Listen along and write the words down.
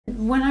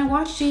When I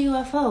watched a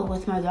UFO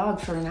with my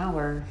dog for an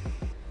hour,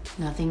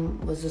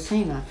 nothing was the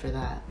same after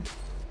that.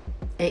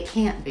 It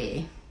can't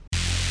be.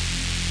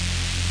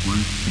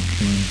 Brief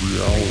became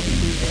reality.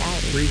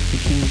 Brief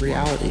became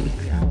reality.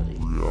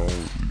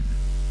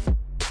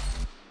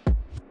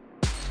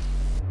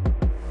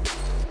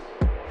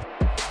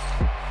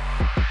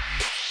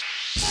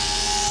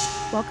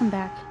 Welcome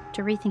back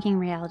to Rethinking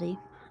Reality.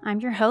 I'm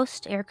your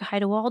host, Erica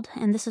Heidewald,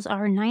 and this is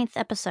our 9th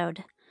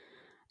episode.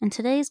 And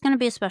today is going to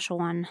be a special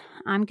one.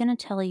 I'm going to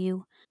tell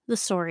you the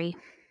story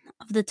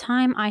of the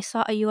time I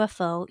saw a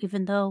UFO,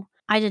 even though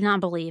I did not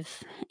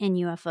believe in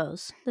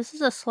UFOs. This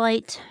is a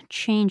slight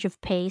change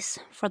of pace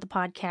for the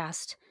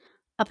podcast.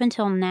 Up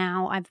until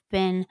now, I've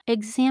been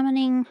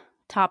examining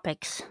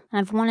topics,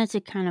 and I've wanted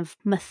to kind of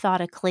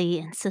methodically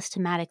and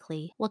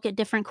systematically look at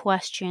different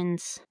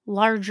questions,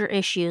 larger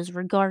issues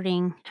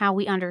regarding how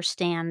we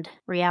understand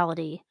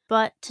reality.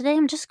 But today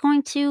I'm just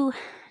going to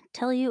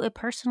tell you a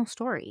personal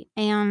story,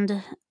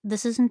 and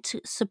this isn't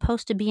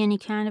supposed to be any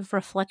kind of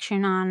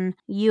reflection on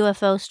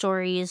UFO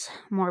stories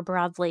more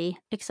broadly.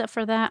 Except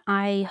for that,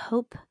 I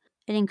hope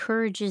it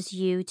encourages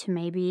you to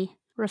maybe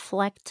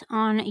reflect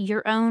on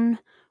your own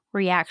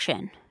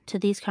reaction to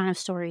these kind of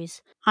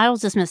stories. I'll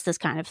dismiss this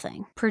kind of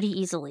thing pretty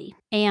easily.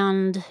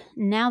 And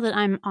now that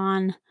I'm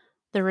on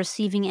the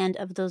receiving end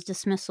of those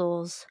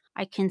dismissals,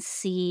 I can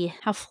see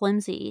how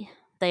flimsy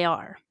they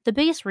are. The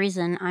biggest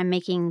reason I'm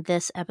making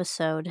this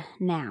episode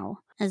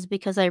now is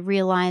because I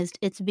realized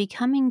it's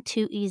becoming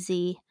too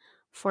easy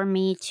for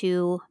me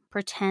to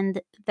pretend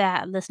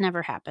that this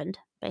never happened,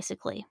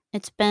 basically.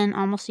 It's been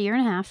almost a year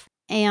and a half,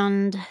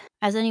 and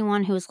as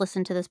anyone who has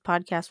listened to this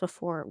podcast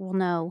before will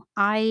know,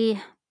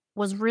 I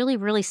was really,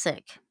 really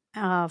sick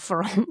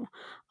for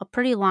a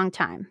pretty long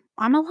time.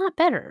 I'm a lot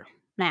better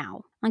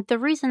now. Like, the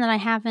reason that I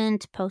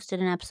haven't posted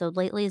an episode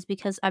lately is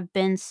because I've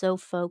been so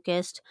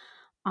focused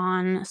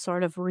on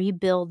sort of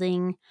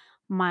rebuilding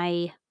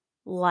my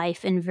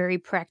life in very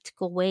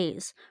practical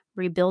ways,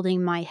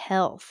 rebuilding my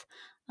health,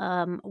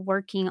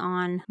 working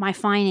on my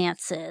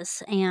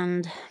finances,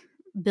 and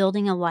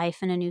building a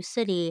life in a new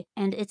city.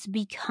 And it's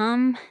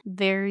become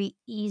very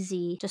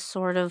easy to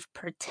sort of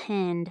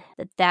pretend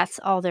that that's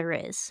all there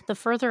is. The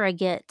further I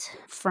get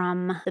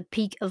from the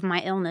peak of my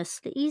illness,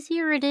 the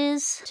easier it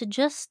is to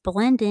just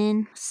blend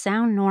in,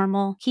 sound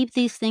normal, keep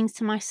these things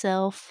to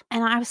myself.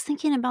 And I was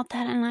thinking about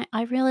that, and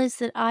I realized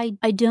that I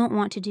don't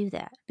want to do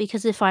that.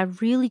 Because if I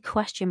really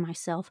question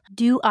myself,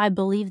 do I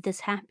believe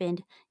this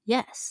happened?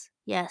 Yes,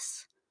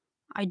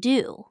 I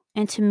do.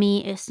 And to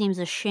me, it seems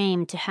a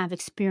shame to have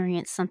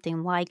experienced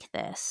something like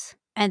this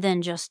and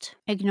then just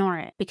ignore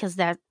it, because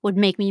that would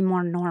make me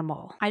more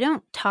normal. I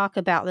don't talk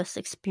about this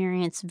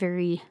experience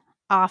very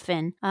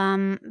often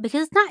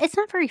because it's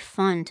not very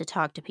fun to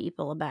talk to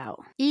people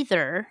about.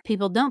 Either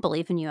people don't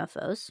believe in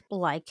UFOs,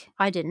 like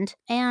I didn't,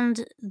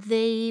 and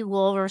they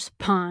will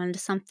respond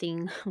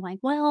something like,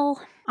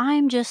 well,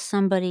 I'm just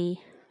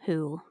somebody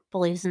who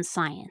believes in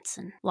science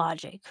and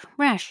logic,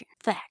 ration,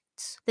 facts.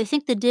 They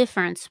think the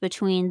difference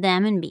between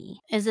them and me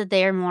is that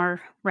they are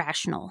more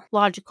rational,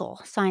 logical,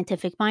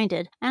 scientific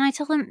minded. And I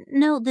tell them,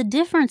 no, the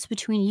difference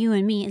between you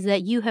and me is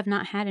that you have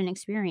not had an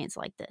experience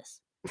like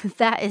this.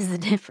 That is the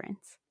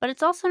difference. But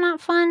it's also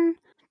not fun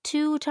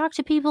to talk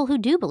to people who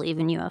do believe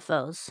in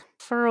UFOs.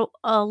 For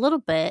a little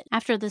bit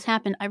after this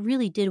happened, I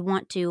really did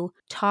want to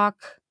talk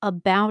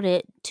about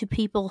it to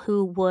people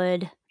who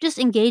would just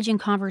engage in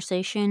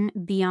conversation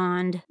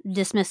beyond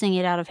dismissing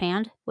it out of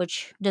hand,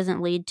 which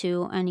doesn't lead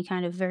to any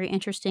kind of very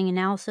interesting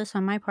analysis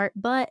on my part.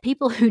 But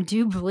people who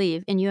do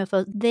believe in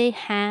UFOs, they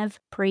have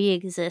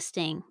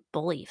pre-existing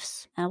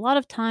beliefs. And a lot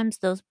of times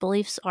those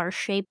beliefs are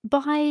shaped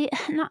by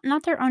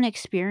not their own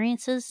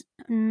experiences,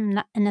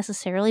 not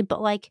necessarily,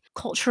 but like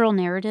cultural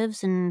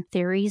narratives and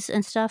theories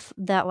and stuff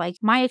that, like,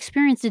 my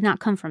experience did not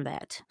come from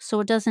that. So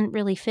it doesn't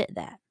really fit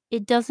that.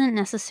 It doesn't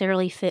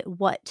necessarily fit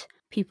what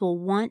people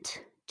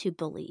want to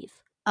believe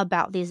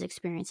about these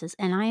experiences,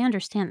 and I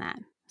understand that.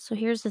 So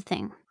here's the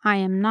thing. I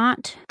am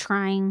not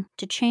trying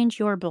to change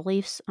your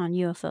beliefs on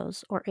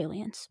UFOs or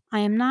aliens. I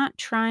am not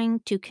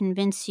trying to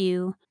convince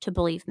you to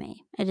believe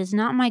me. It is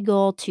not my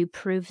goal to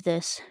prove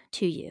this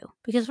to you.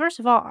 Because first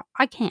of all,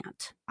 I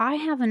can't. I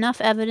have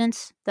enough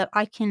evidence that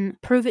I can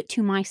prove it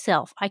to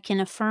myself. I can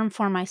affirm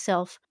for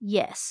myself,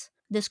 yes,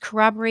 this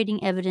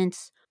corroborating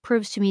evidence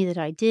proves to me that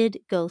I did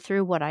go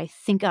through what I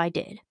think I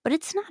did. But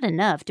it's not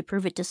enough to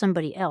prove it to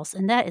somebody else,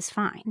 and that is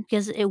fine,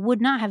 because it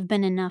would not have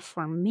been enough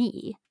for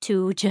me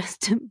to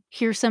just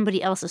hear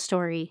somebody else's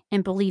story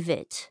and believe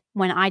it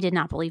when I did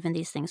not believe in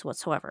these things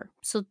whatsoever.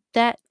 So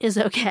that is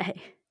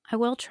okay. I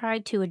will try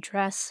to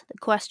address the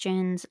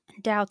questions,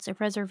 doubts,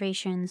 and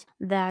reservations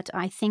that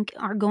I think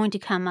are going to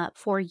come up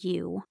for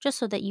you, just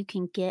so that you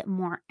can get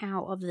more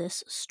out of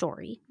this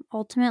story.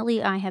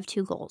 Ultimately, I have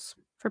two goals.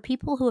 For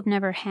people who have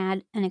never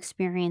had an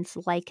experience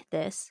like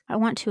this, I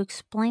want to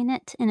explain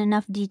it in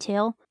enough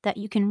detail that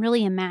you can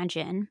really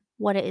imagine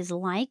what it is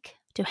like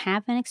to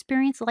have an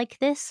experience like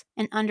this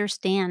and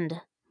understand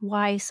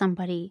why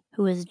somebody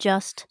who is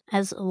just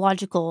as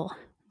logical,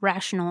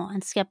 rational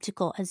and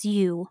skeptical as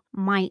you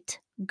might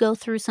go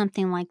through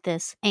something like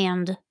this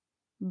and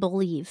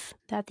believe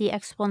that the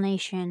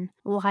explanation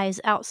lies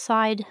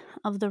outside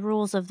of the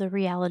rules of the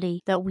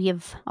reality that we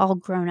have all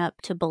grown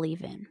up to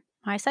believe in.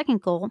 My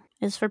second goal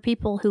is for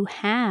people who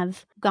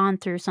have gone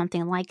through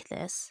something like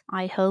this.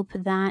 I hope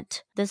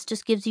that this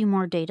just gives you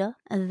more data,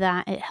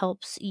 that it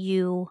helps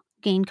you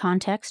gain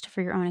context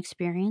for your own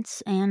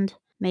experience, and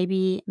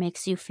maybe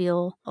makes you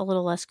feel a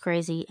little less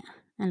crazy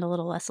and a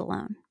little less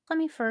alone. Let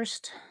me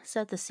first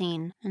set the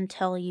scene and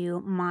tell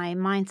you my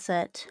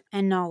mindset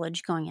and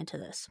knowledge going into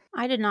this.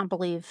 I did not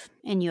believe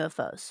in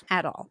UFOs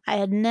at all. I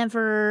had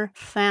never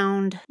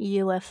found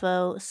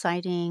UFO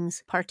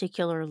sightings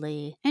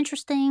particularly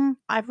interesting.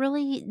 I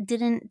really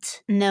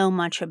didn't know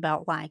much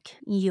about like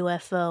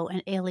UFO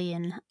and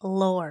alien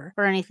lore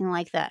or anything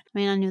like that. I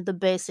mean, I knew the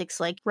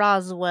basics like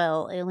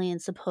Roswell,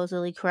 aliens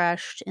supposedly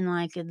crashed in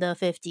like the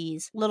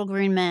 50s, little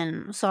green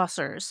men,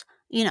 saucers.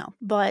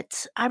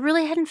 But I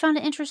really hadn't found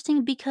it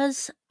interesting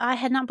because I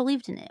had not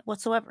believed in it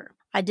whatsoever.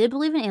 I did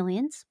believe in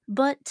aliens,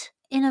 but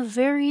in a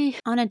very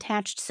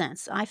unattached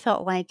sense. I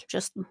felt like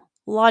just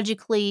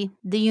logically,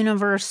 the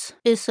universe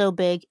is so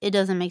big, it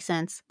doesn't make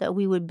sense that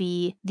we would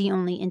be the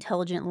only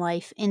intelligent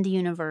life in the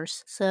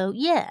universe. So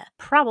yeah,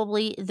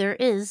 probably there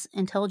is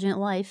intelligent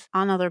life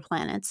on other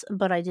planets,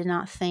 but I did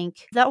not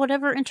think that would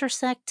ever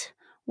intersect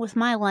with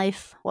my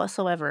life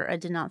whatsoever. I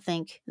did not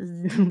think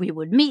we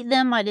would meet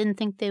them. I didn't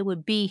think they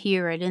would be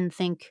here. I didn't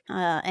think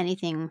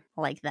anything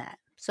like that.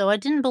 So I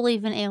didn't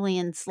believe in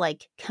aliens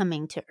like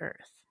coming to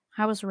Earth.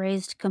 I was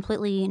raised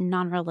completely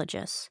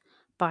non-religious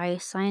by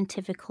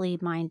scientifically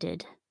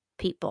minded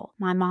people.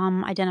 My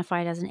mom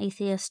identified as an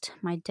atheist.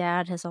 My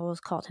dad has always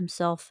called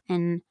himself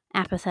an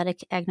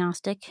apathetic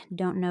agnostic.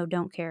 Don't know,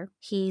 don't care.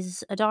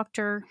 He's a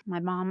doctor. My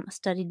mom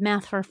studied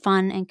math for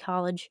fun in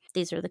college.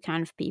 These are the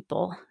kind of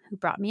people who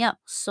brought me up.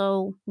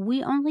 So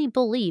we only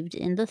believed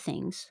in the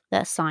things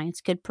that science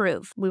could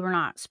prove. We were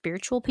not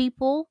spiritual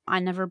people. I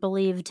never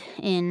believed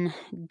in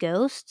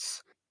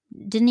ghosts.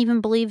 Didn't even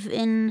believe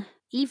in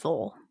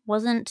evil.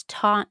 Wasn't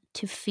taught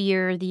to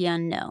fear the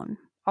unknown.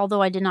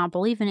 Although I did not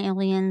believe in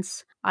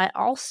aliens, I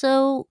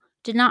also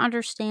did not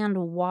understand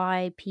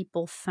why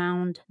people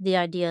found the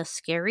idea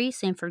scary.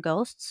 Same for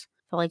ghosts.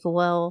 Felt like,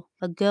 well,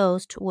 a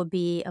ghost would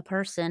be a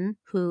person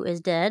who is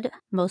dead.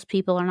 Most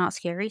people are not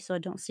scary, so I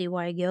don't see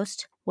why a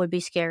ghost would be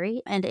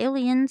scary. And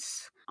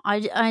aliens,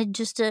 I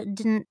just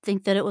didn't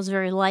think that it was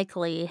very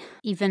likely,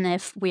 even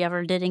if we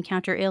ever did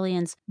encounter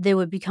aliens, they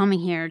would be coming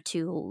here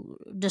to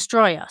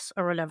destroy us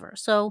or whatever.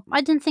 So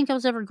I didn't think I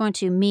was ever going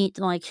to meet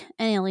like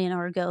an alien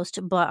or a ghost,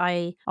 but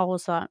I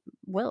always thought,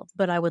 well,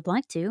 but I would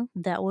like to.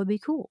 That would be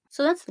cool.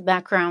 So that's the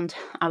background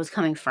I was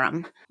coming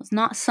from. I was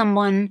not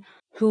someone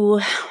who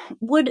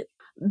would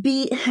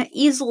be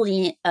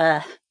easily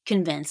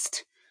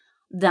convinced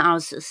that I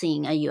was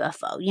seeing a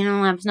UFO.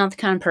 I was not the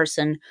kind of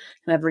person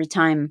who every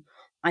time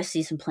I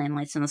see some plane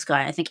lights in the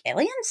sky, I think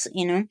aliens,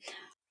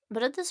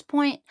 But at this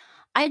point,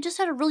 I had just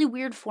had a really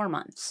weird 4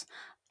 months.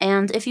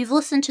 And if you've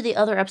listened to the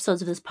other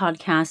episodes of this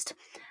podcast,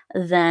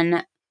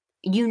 then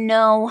you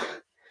know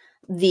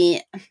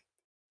the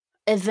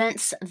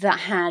events that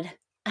had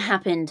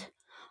happened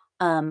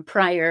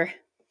prior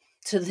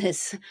to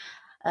this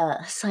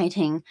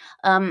sighting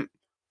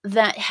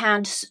that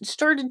had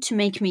started to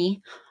make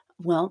me,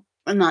 well,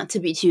 not to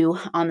be too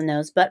on the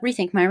nose, but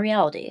rethink my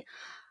reality.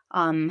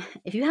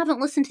 If you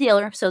haven't listened to the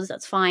other episodes,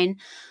 that's fine.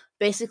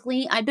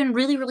 Basically, I'd been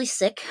really, really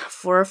sick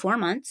for 4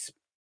 months,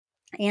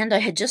 and I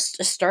had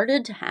just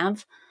started to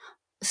have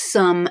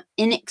some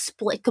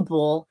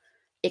inexplicable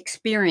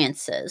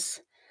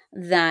experiences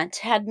that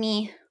had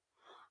me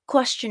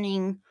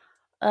questioning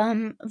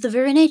the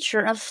very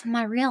nature of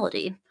my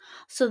reality.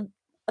 So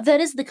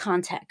that is the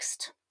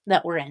context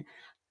that we're in.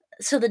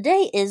 So the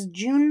day is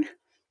June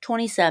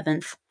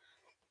 27th,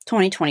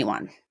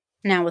 2021.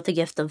 Now, with the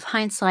gift of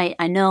hindsight,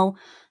 I know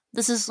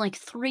this is like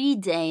 3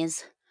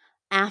 days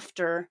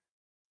after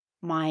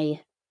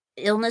my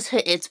illness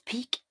hit its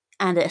peak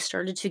and it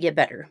started to get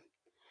better.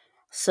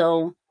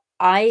 So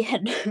I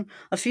had,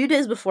 a few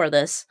days before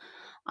this,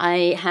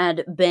 I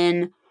had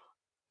been,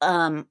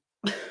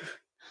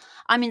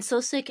 so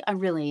sick, I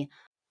really,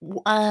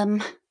 well,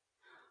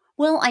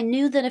 I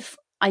knew that if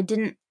I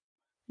didn't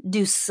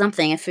do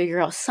something and figure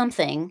out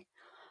something,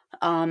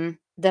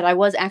 that I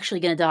was actually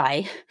gonna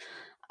die.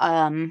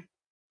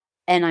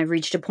 And I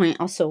reached a point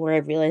also where I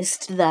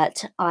realized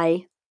that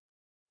I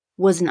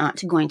was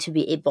not going to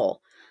be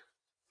able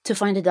to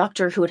find a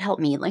doctor who would help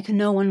me. Like,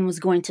 no one was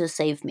going to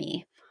save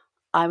me.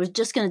 I was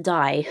just gonna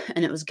die,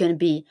 and it was gonna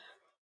be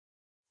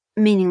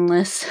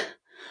meaningless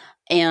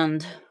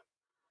and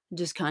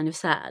just kind of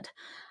sad.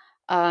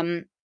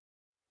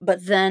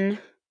 But then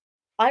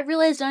I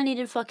realized I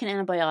needed fucking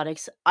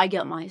antibiotics. I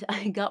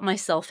got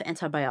myself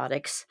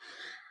antibiotics,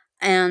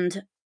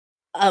 and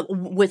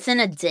within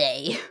a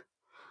day,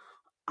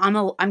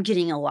 I'm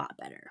getting a lot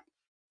better.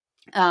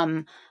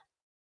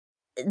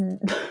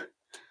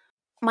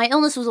 My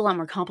illness was a lot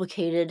more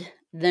complicated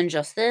than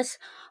just this,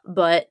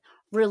 but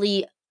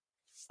really,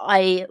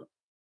 I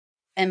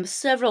am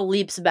several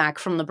leaps back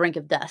from the brink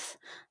of death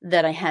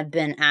that I had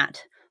been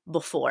at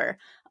before.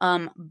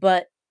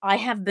 But I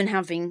have been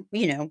having,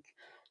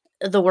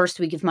 the worst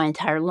week of my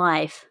entire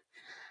life.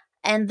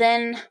 And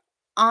then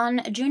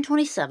on June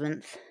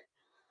 27th,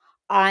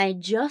 I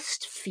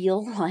just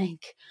feel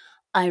like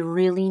I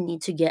really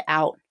need to get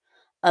out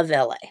of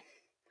LA.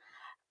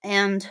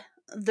 And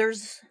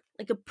there's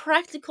like a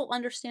practical,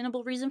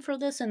 understandable reason for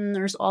this, and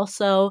there's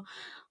also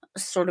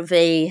sort of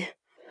a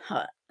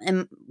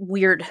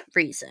weird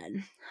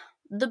reason.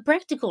 The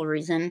practical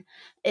reason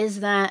is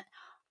that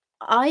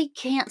I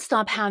can't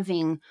stop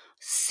having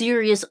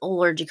serious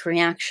allergic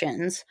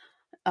reactions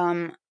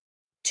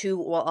to,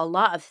 well, a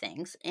lot of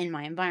things in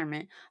my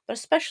environment, but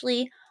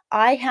especially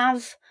I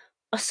have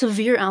a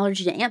severe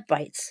allergy to ant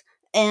bites.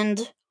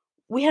 And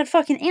we had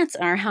fucking ants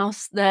in our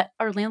house that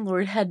our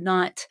landlord had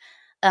not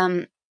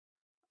um,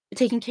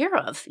 taken care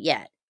of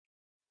yet.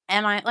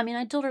 And I mean,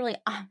 I told her,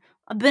 like,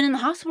 I've been in the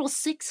hospital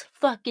 6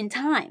 fucking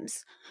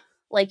times.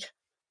 Like,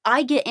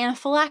 I get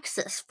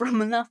anaphylaxis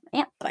from enough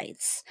ant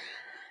bites.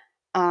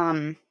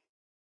 Well,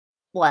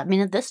 I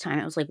mean, at this time,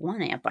 it was like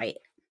 1 ant bite.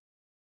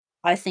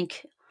 I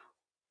think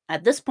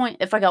at this point,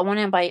 if I got 1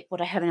 ant bite,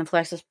 would I have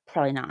anaphylaxis?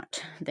 Probably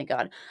not, thank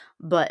God.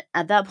 But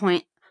at that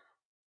point,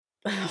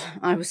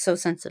 I was so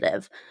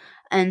sensitive.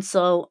 And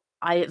so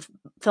I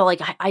felt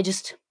like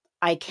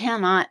I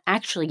cannot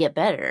actually get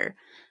better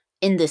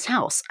in this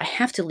house. I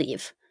have to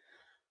leave.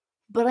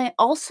 But I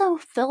also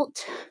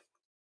felt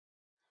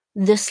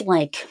this,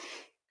 like,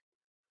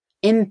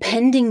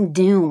 impending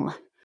doom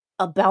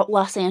about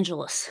Los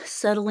Angeles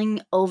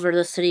settling over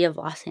the city of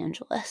Los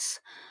Angeles.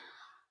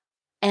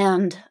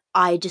 And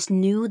I just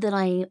knew that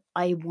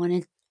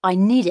I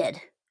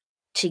needed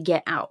to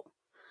get out.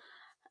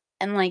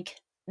 And, like,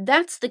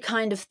 that's the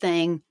kind of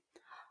thing,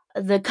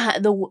 the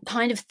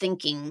kind of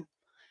thinking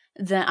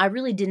that I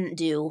really didn't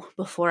do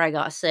before I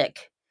got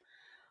sick.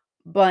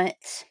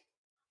 But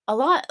a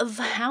lot of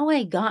how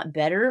I got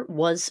better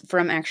was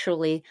from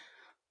actually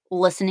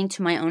listening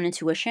to my own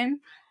intuition.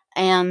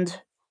 And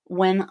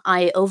when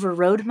I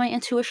overrode my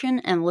intuition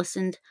and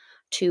listened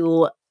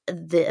to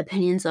the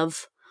opinions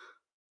of,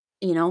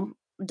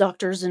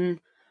 doctors and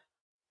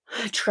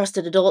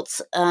trusted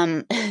adults,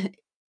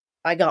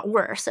 I got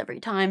worse every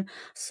time.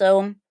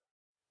 So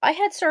I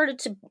had started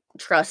to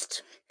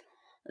trust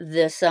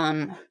this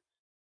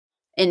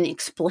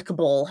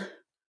inexplicable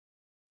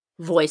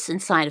voice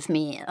inside of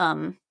me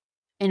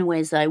in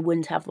ways that I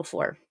wouldn't have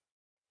before.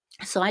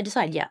 So I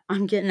decided, yeah,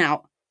 I'm getting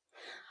out.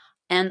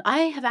 And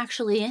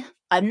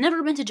I've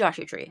never been to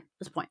Joshua Tree at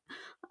this point.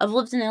 I've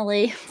lived in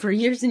LA for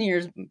years and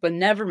years, but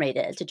never made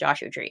it to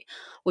Joshua Tree,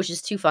 which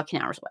is 2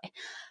 fucking hours away.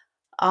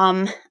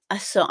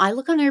 So I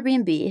look on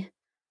Airbnb,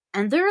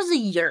 and there's a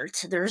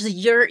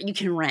yurt you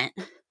can rent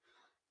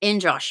in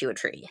Joshua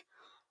Tree,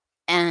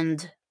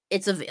 and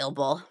it's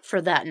available for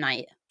that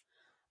night.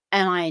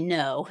 And I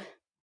know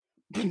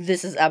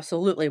this is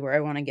absolutely where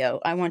I want to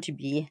go. I want to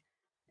be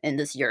in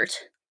this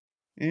yurt,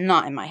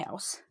 not in my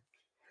house.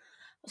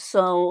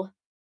 So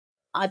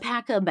I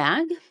pack a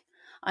bag.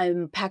 I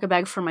pack a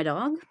bag for my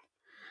dog,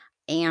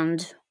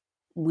 and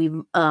we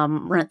rent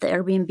the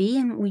Airbnb,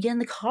 and we get in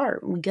the car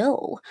and we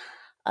go.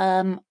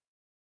 So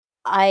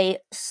I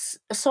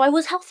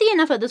was healthy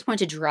enough at this point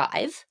to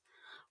drive,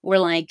 where,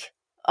 like,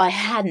 I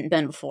hadn't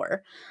been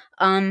before.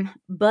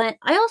 But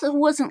I also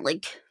wasn't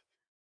like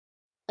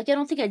I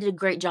don't think I did a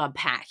great job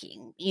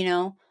packing,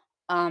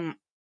 I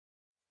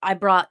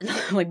brought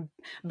like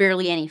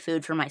barely any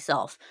food for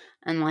myself,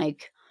 and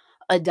like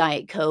a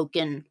Diet Coke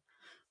and,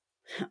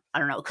 I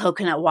don't know,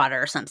 coconut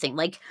water or something.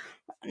 Like,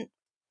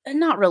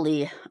 not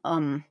really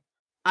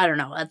I don't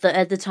know,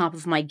 at the top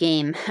of my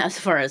game as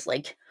far as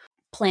like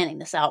planning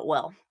this out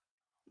well.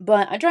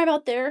 But I drive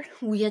out there,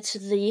 we get to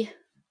the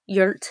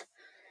yurt.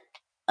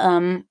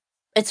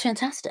 It's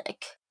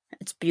fantastic.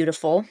 It's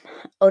beautiful.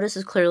 Otis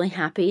is clearly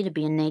happy to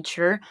be in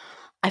nature.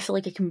 I feel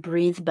like I can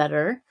breathe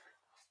better.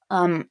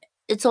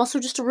 It's also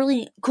just a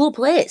really cool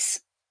place.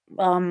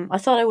 I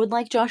thought I would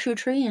like Joshua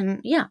Tree,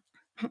 and yeah,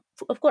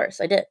 of course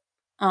I did.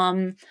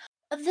 Then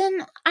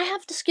I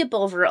have to skip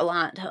over a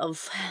lot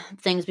of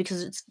things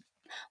because it's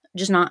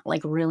just not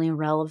like really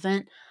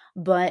relevant.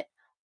 But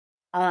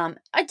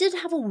I did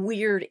have a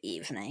weird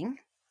evening.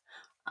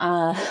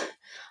 Uh,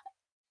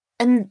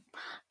 and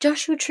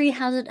Joshua Tree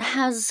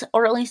has,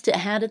 or at least it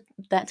had at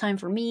that time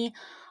for me,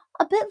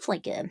 a bit of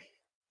like a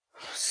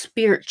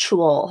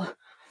spiritual,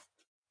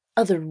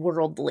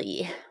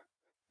 otherworldly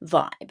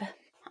vibe.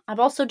 I've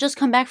also just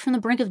come back from the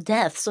brink of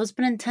death, so it's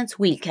been an intense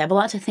week. I have a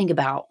lot to think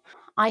about.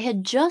 I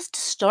had just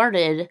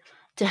started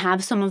to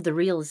have some of the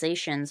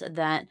realizations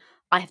that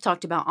I have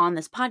talked about on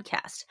this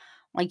podcast.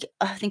 Like,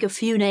 I think a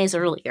few days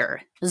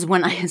earlier is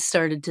when I had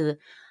started to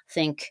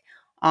think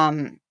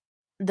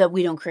that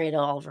we don't create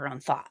all of our own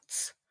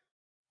thoughts.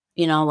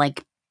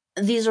 Like,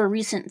 these are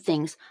recent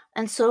things.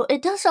 And so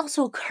it does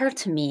also occur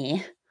to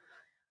me,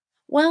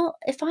 well,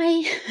 if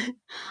I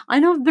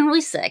know I've been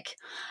really sick,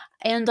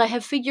 and I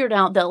have figured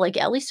out that, like,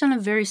 at least on a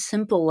very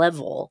simple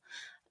level,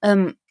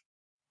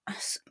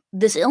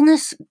 this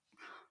illness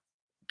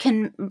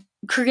can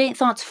create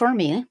thoughts for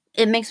me.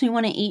 It makes me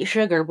want to eat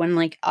sugar when,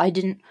 like, I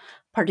didn't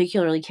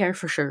particularly care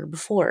for sugar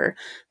before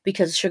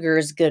because sugar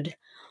is good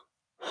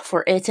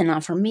for it and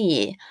not for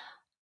me.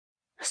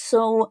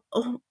 So,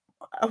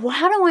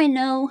 how do I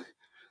know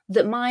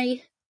that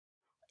my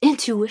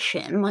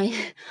intuition,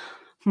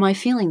 my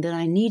feeling that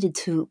I needed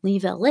to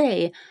leave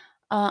LA,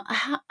 how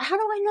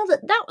do I know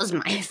that that was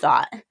my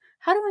thought?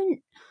 How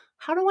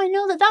do I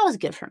know that that was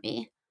good for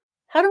me?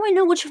 How do I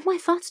know which of my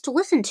thoughts to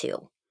listen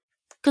to?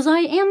 Because I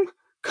am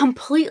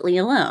completely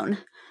alone,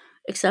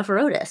 except for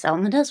Otis out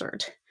in the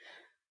desert.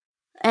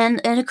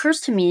 And it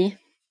occurs to me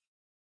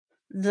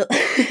that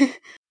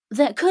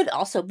that could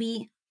also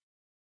be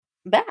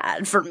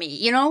bad for me,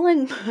 you know?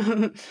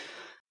 Like,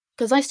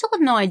 because I still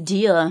have no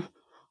idea,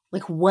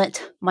 like,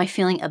 what my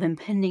feeling of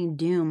impending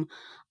doom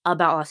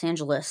about Los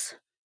Angeles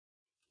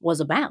was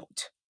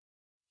about.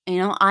 You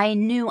know, I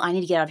knew I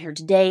need to get out of here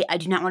today. I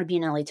do not want to be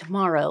in LA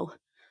tomorrow.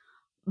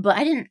 But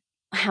I didn't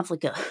have,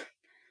 like,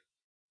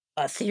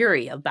 a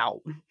theory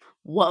about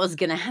what was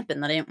going to happen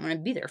that I didn't want to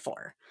be there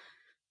for.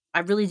 I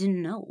really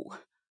didn't know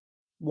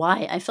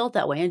why I felt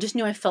that way. I just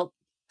knew I felt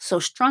so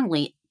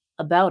strongly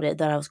about it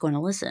that I was going to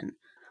listen.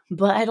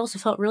 But I'd also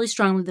felt really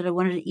strongly that I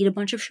wanted to eat a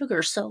bunch of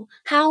sugar. So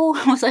how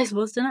was I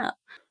supposed to know?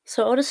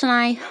 So Otis and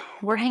I,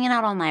 we're hanging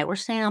out all night. We're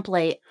staying up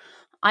late.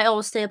 I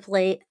always stay up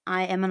late.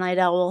 I am a night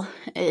owl.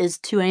 It is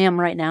 2 a.m.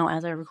 right now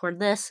as I record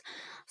this.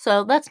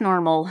 So that's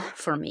normal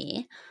for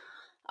me.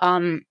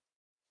 And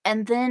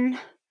then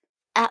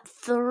at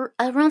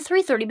around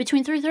 3:30,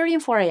 between 3:30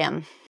 and 4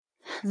 a.m.,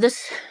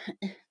 this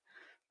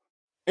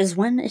is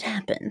when it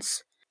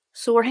happens.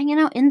 So we're hanging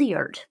out in the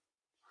yurt.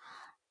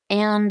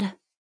 And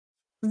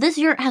this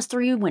yurt has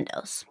 3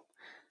 windows.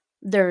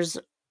 There's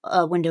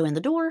a window in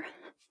the door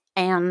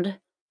and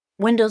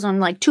windows on,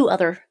 like, 2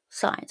 other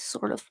sides,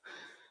 sort of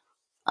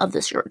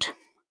this yurt.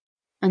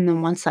 And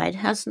then one side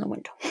has no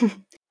window.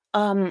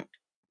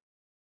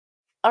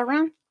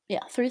 Around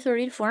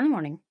 3:30 to 4 in the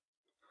morning,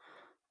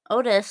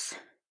 Otis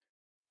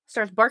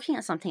starts barking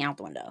at something out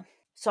the window.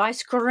 So I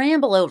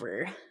scramble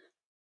over.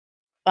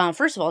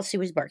 First of all, to see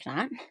what he's barking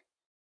at.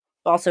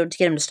 Also to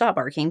get him to stop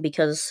barking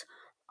because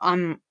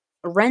I'm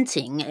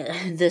renting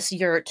this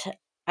yurt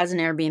as an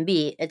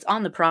Airbnb. It's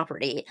on the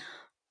property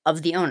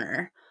of the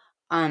owner.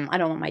 I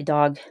don't want my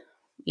dog,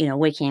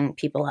 waking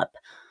people up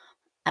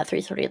at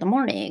 3:30 in the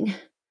morning.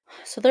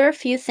 So there are a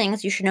few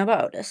things you should know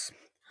about Otis.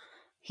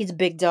 He's a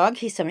big dog.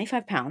 He's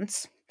 75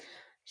 pounds.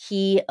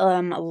 He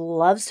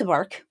loves to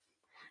bark.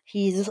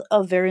 He's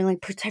a very,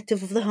 like,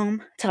 protective of the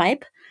home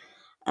type.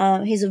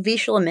 He's a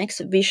Vizsla mix.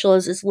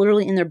 Vizslas is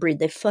literally in their breed.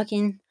 They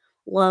fucking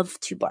love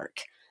to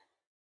bark.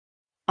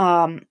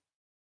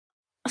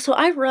 So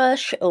I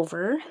rush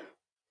over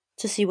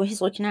to see what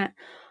he's looking at,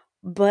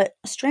 but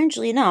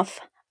strangely enough,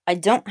 I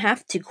don't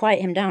have to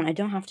quiet him down. I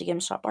don't have to get him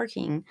to stop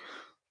barking.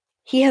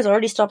 He has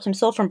already stopped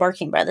himself from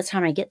barking by the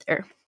time I get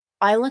there.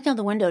 I look out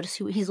the window to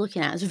see what he's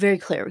looking at. It's very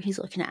clear what he's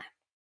looking at.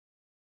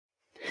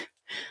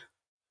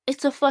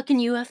 It's a fucking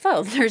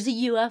UFO. There's a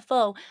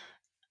UFO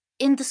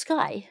in the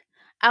sky,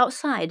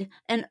 outside,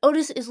 and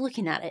Otis is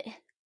looking at it.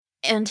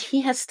 And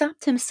he has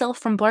stopped himself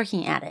from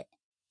barking at it,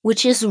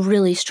 which is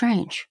really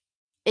strange.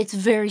 It's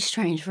very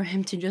strange for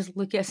him to just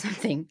look at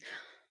something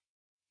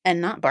and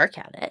not bark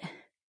at it.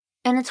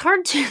 And it's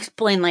hard to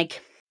explain,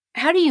 like,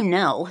 how do you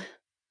know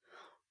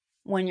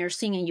when you're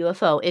seeing a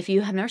UFO? If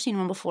you have never seen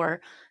one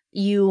before,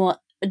 you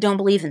don't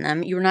believe in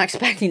them, you're not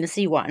expecting to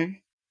see one,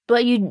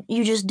 but you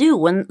just do.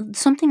 When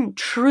something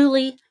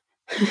truly,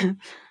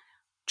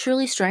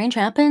 truly strange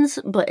happens,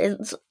 but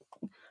it's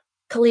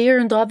clear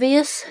and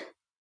obvious,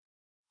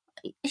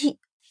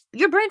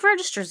 your brain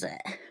registers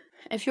it.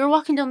 If you're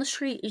walking down the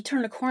street, you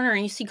turn a corner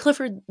and you see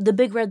Clifford the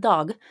big red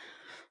dog,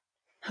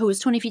 who is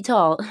 20 feet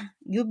tall,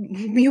 you'll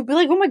be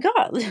like, oh my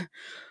god,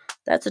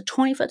 that's a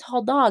 20-foot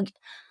tall dog,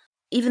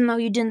 even though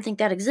you didn't think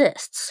that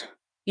exists.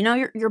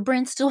 Your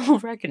brain still will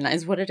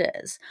recognize what it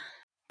is.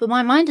 But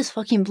my mind is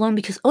fucking blown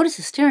because Otis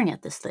is staring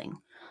at this thing.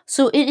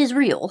 So it is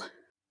real.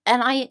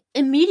 And I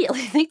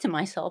immediately think to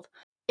myself,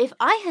 if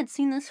I had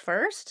seen this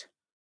first,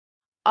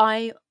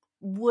 I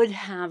would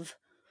have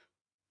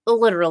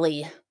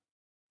literally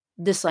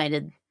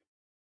decided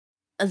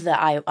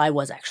that I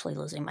was actually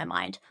losing my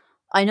mind.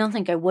 I don't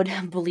think I would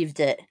have believed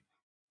it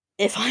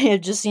if I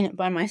had just seen it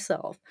by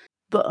myself.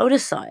 But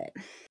Otis saw it.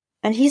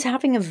 And he's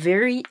having a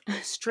very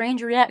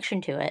strange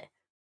reaction to it,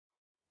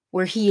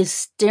 where he is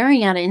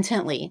staring at it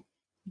intently,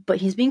 but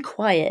he's being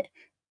quiet,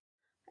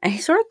 and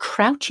he's sort of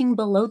crouching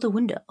below the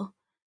window.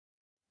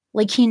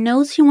 Like he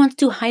knows he wants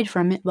to hide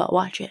from it, but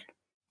watch it.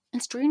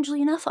 And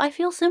strangely enough, I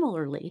feel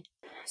similarly.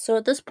 So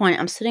at this point,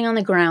 I'm sitting on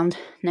the ground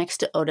next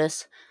to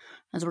Otis,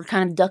 as we're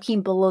kind of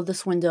ducking below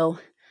this window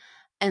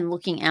and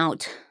looking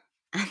out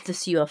at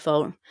this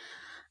UFO,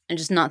 and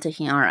just not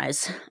taking our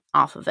eyes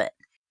off of it.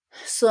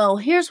 So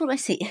here's what I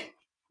see.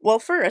 Well,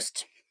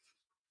 first,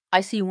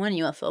 I see one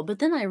UFO, but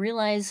then I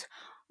realize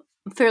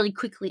fairly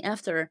quickly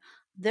after,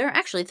 there are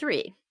actually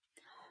 3.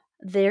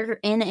 They're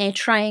in a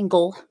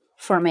triangle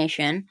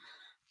formation,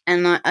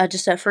 And I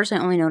just at first I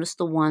only noticed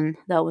the one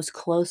that was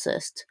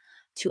closest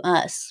to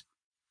us.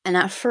 And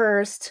at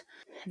first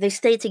they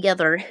stay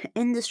together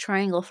in this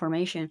triangle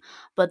formation,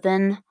 but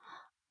then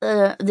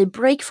they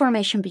break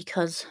formation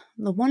because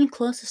the one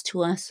closest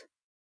to us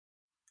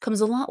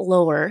comes a lot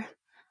lower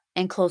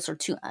and closer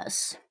to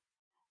us,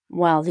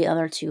 while the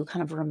other two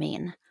kind of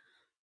remain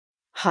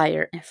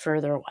higher and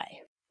further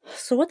away.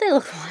 So what they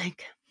look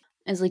like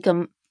is like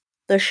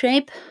the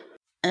shape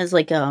is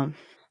like a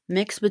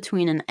mix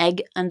between an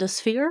egg and a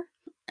sphere.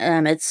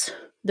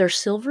 They're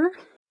silver.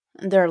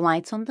 There are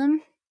lights on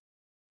them,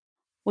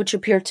 which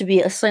appear to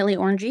be a slightly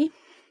orangey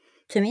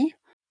to me.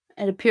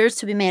 It appears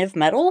to be made of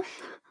metal.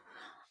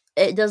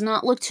 It does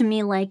not look to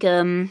me like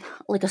a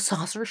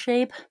saucer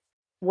shape.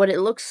 What it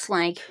looks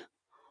like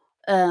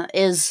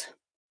is,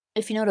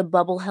 if you know what a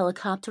bubble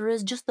helicopter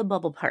is, just the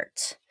bubble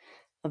part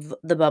of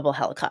the bubble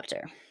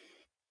helicopter.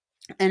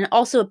 And it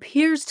also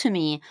appears to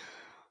me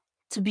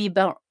to be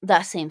about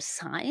that same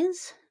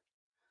size.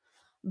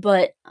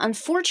 But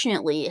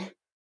unfortunately,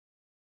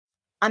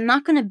 I'm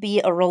not going to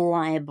be a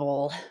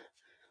reliable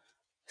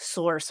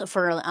source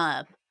for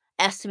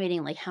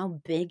estimating like how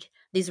big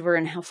these were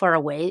and how far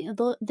away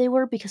they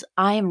were, because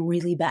I am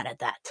really bad at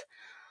that.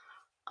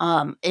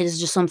 It is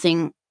just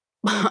something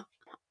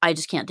I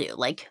just can't do.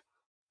 Like,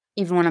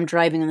 even when I'm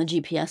driving and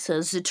the GPS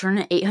says to turn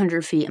at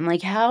 800 feet, I'm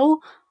like, how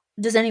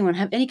does anyone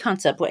have any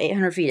concept what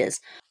 800 feet is?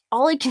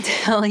 All I can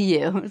tell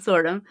you,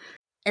 sort of,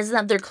 is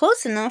that they're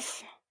close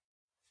enough.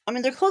 I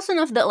mean, they're close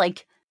enough that,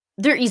 like,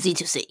 they're easy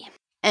to see.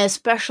 And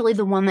especially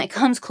the one that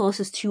comes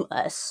closest to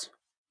us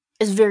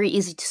is very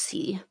easy to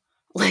see,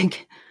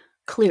 like,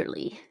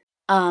 clearly.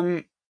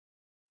 And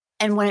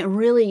when it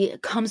really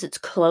comes its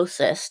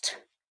closest,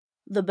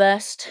 the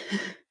best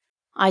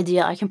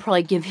idea I can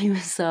probably give you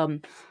is,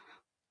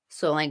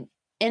 so, like,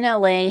 in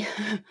LA,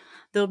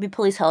 there'll be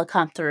police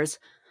helicopters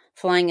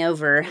flying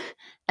over,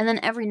 and then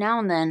every now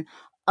and then,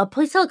 a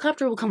police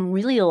helicopter will come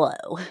really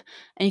low,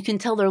 and you can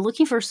tell they're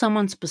looking for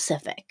someone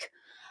specific.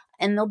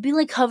 And they'll be,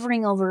 like,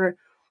 hovering over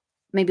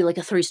maybe, like,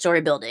 a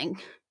 3-story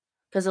building.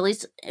 Because at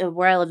least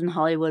where I lived in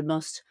Hollywood,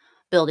 most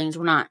buildings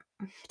were not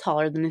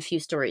taller than a few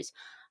stories.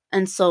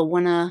 And so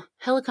when a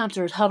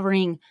helicopter is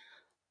hovering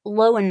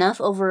low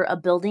enough over a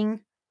building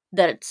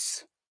that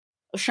it's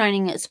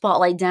shining its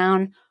spotlight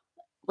down,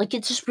 like,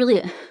 it's just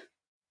really,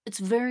 it's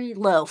very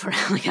low for a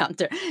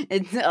helicopter.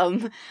 It's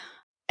and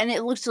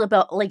it looks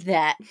about like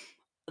that.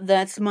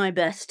 That's my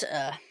best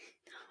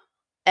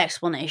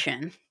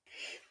explanation.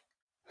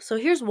 So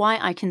here's why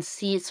I can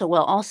see it so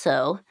well.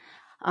 Also,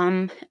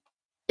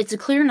 it's a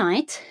clear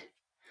night,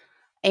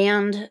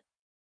 and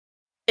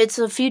it's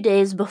a few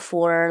days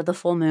before the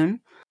full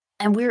moon,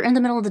 and we're in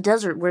the middle of the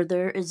desert where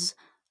there is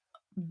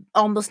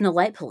almost no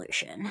light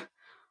pollution.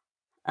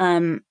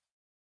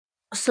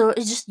 So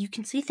it's just, you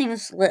can see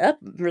things lit up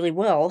really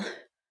well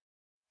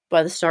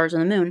by the stars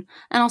and the moon.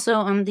 And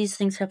also, these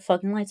things have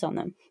fucking lights on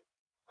them.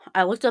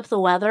 I looked up the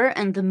weather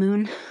and the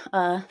moon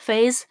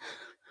phase,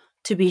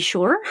 to be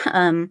sure,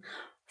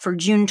 for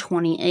June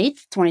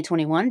 28th,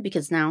 2021,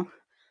 because now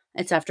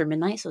it's after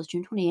midnight, so it's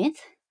June 28th.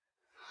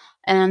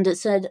 And it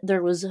said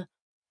there was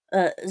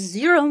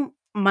 0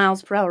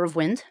 miles per hour of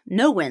wind,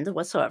 no wind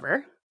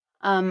whatsoever.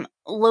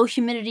 Low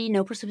humidity,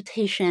 no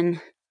precipitation.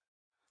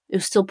 It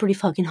was still pretty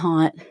fucking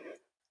hot.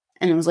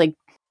 And it was like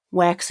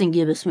waxing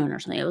gibbous moon or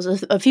something. It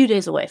was a few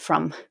days away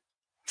from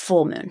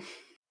full moon.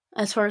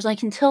 As far as I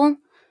can tell,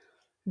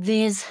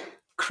 these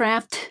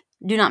craft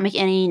do not make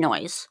any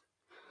noise.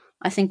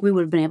 I think we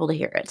would have been able to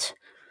hear it.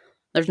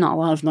 There's not a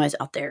lot of noise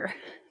out there,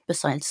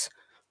 besides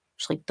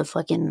just like the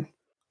fucking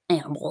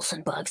animals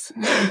and bugs.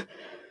 I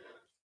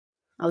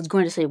was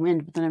going to say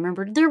wind, but then I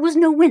remembered there was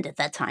no wind at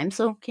that time,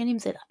 so can't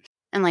even say that.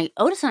 And like,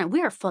 Otis and I,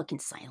 we are fucking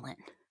silent.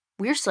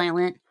 We're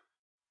silent.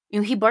 You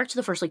know, he barked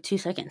the first like 2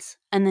 seconds,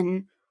 and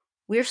then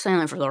we're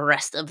silent for the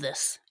rest of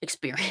this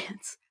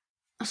experience.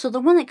 So the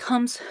one that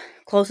comes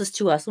closest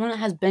to us, the one that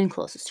has been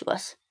closest to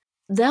us,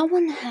 that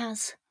one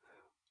has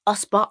a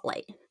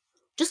spotlight,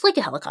 just like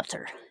a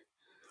helicopter.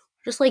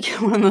 Just like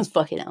one of those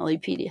fucking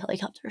LAPD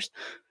helicopters.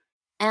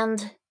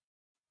 And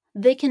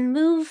they can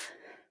move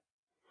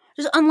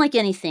just unlike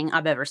anything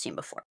I've ever seen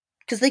before.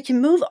 Because they can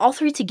move all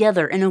three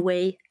together in a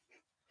way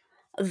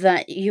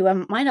that you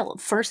might at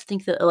first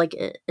think that like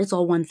it's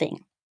all one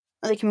thing.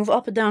 They can move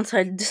up and down,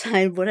 side to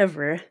side,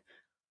 whatever.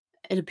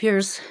 It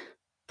appears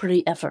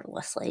pretty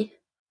effortlessly.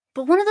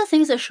 But one of the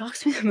things that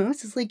shocks me the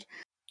most is like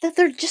that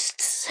they're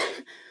just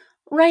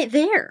right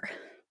there.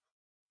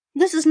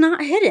 This is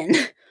not hidden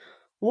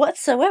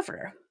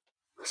whatsoever.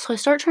 So I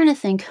start trying to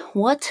think,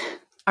 what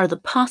are the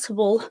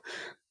possible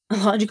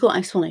logical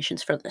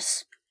explanations for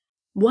this?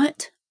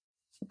 What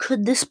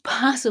could this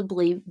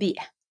possibly be?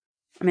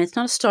 I mean, it's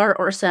not a star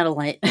or a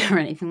satellite or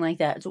anything like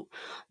that. It's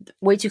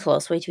way too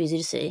close, way too easy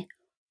to see.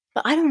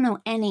 But I don't know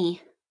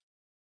any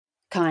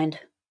kind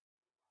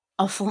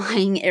of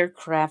flying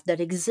aircraft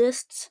that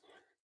exists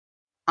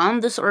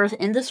on this earth,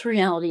 in this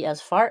reality, as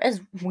far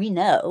as we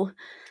know,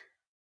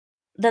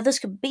 that this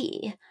could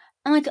be.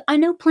 And like, I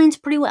know planes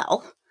pretty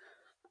well.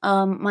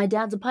 My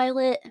dad's a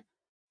pilot.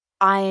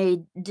 I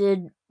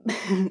did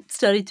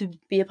study to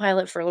be a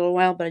pilot for a little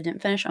while, but I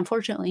didn't finish,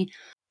 unfortunately.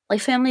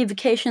 Like family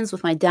vacations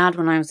with my dad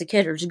when I was a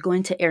kid, or just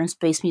going to air and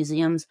space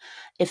museums.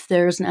 If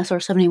there's an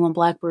SR-71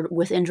 Blackbird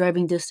within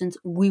driving distance,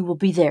 we will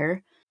be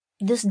there.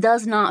 This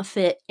does not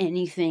fit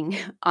anything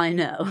I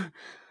know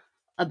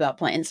about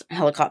planes,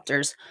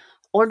 helicopters,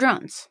 or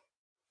drones.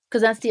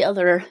 Because that's the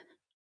other,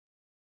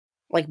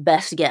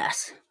 best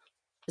guess,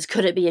 is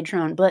could it be a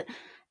drone? But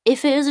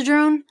if it is a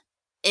drone,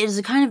 it is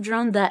a kind of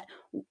drone that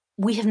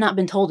we have not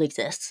been told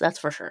exists, that's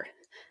for sure.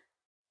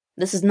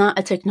 This is not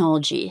a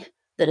technology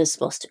that is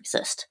supposed to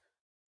exist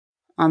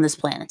on this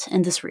planet,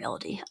 in this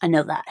reality. I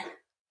know that.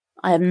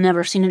 I have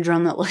never seen a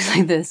drone that looks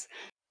like this.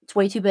 It's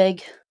way too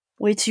big,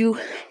 way too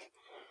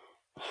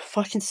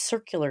fucking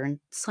circular and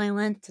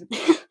silent.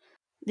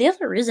 The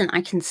other reason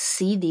I can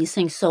see these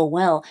things so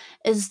well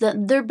is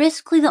that they're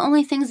basically the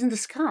only things in the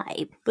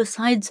sky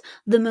besides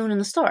the moon and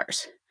the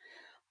stars.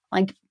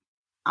 Like,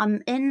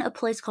 I'm in a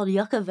place called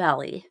Yucca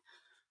Valley,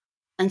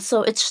 and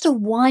so it's just a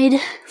wide,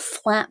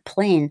 flat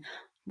plain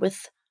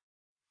with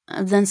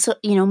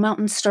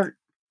mountains start,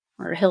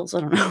 or hills,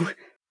 I don't know,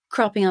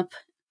 cropping up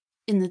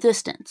in the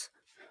distance.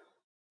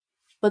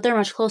 But they're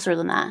much closer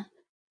than that.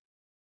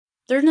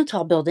 There are no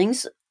tall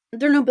buildings.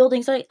 There are no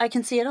buildings I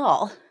can see at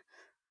all.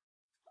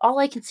 All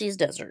I can see is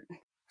desert.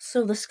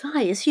 So the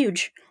sky is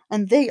huge,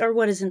 and they are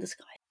what is in the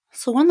sky.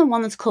 So when the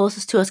one that's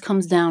closest to us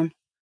comes down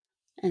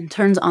and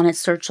turns on its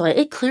searchlight,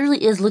 it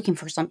clearly is looking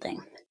for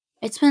something.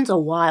 It spends a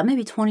while,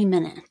 maybe 20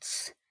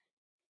 minutes,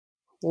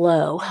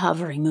 low,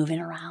 hovering, moving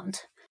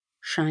around,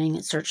 shining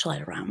its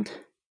searchlight around.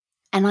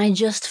 And I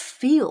just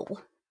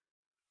feel,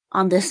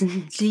 on this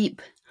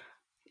deep,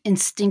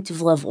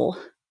 instinctive level,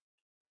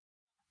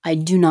 I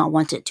do not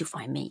want it to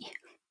find me.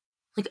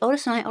 Like,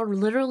 Otis and I are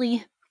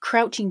literally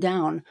crouching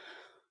down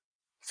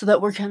so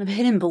that we're kind of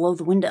hidden below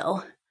the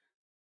window.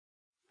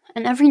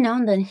 And every now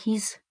and then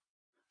he's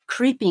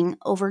creeping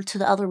over to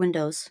the other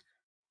windows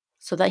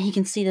so that he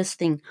can see this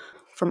thing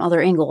from other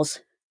angles.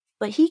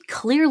 But he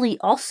clearly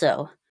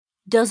also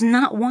does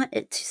not want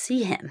it to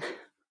see him.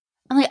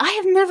 And I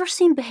have never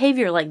seen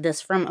behavior like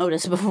this from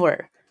Otis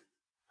before.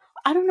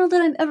 I don't know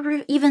that I've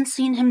ever even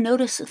seen him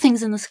notice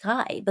things in the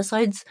sky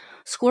besides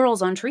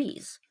squirrels on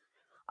trees.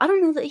 I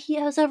don't know that he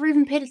has ever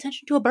even paid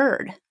attention to a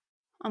bird.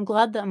 I'm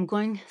glad that I'm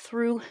going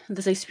through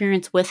this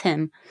experience with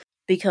him,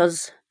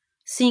 because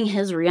seeing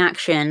his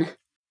reaction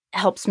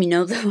helps me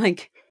know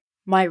that,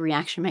 my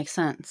reaction makes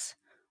sense.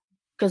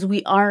 Because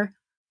we are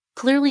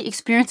clearly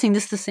experiencing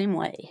this the same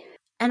way.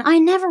 And I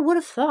never would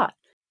have thought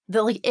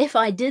that, if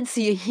I did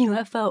see a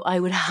UFO, I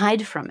would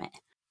hide from it.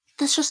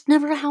 That's just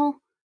never how...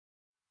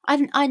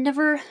 I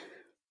never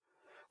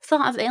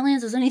thought of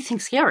aliens as anything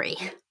scary.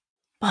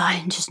 But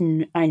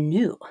I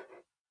knew.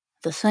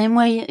 The same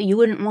way you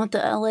wouldn't want the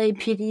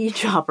LAPD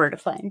chopper to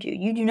find you.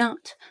 You do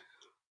not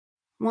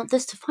want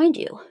this to find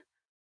you.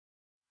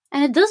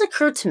 And it does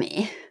occur to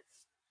me,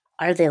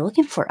 are they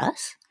looking for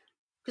us?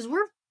 Because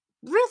we're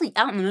really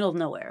out in the middle of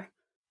nowhere.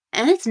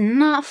 And it's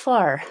not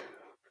far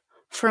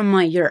from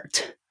my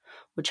yurt,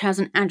 which has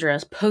an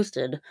address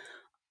posted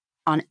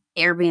on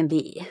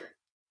Airbnb.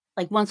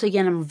 Once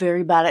again, I'm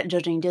very bad at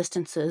judging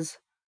distances,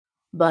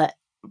 but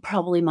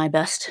probably my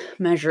best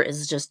measure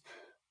is just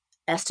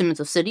estimates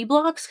of city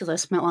blocks, because I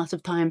spent lots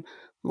of time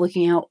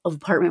looking out of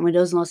apartment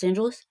windows in Los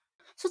Angeles.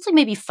 So it's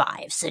maybe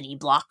 5 city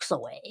blocks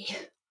away.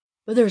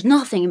 But there's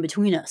nothing in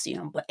between us,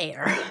 but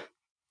air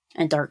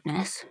and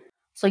darkness.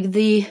 It's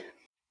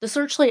the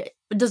searchlight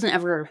doesn't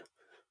ever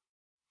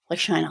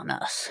shine on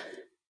us.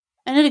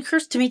 And it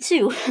occurs to me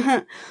too.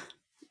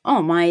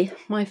 Oh, my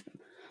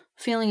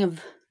feeling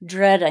of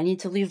dread, I need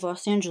to leave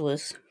Los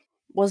Angeles.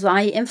 Was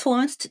I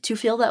influenced to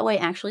feel that way,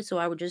 actually, so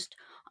I would just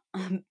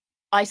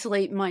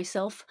isolate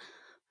myself,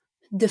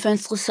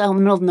 defenseless out in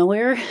the middle of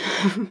nowhere?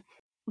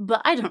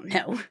 But I don't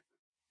know.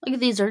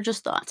 These are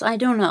just thoughts. I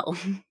don't know.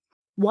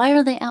 Why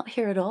are they out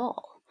here at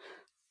all?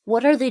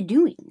 What are they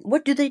doing?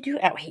 What do they do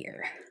out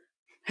here?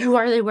 Who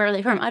are they? Where are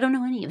they from? I don't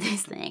know any of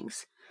these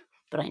things.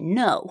 But I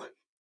know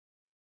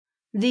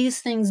these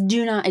things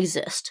do not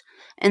exist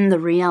in the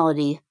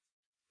reality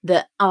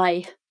that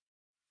I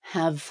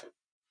have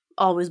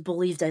always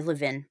believed I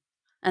live in,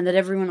 and that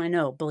everyone I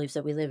know believes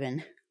that we live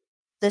in.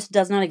 This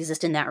does not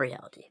exist in that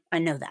reality. I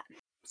know that.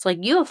 It's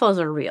UFOs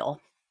are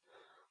real.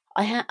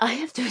 I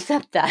have to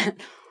accept that.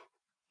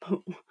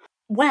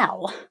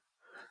 Wow.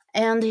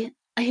 And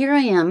here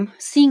I am,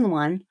 seeing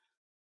one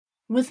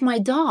with my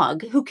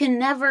dog, who can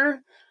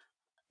never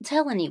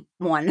tell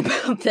anyone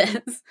about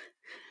this.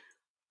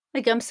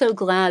 I'm so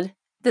glad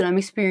that I'm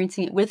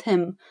experiencing it with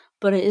him,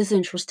 but it is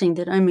interesting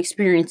that I'm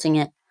experiencing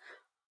it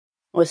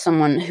with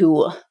someone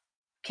who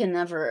can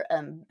never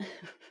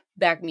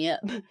back me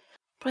up.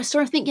 But I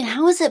started thinking,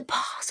 how is it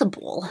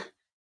possible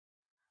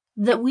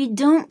that we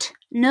don't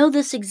know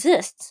this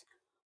exists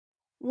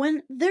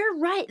when they're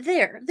right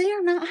there? They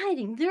are not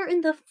hiding. They're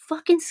in the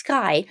fucking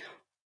sky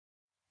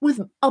with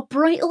a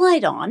bright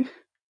light on.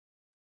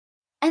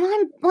 And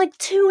I'm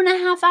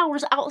 2.5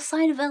 hours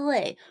outside of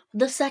LA,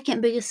 the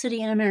second biggest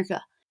city in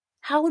America.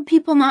 How would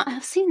people not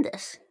have seen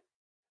this?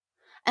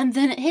 And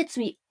then it hits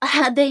me,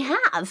 they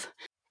have.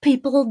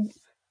 People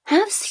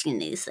have seen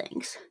these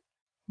things,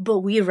 but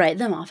we write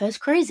them off as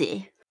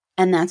crazy.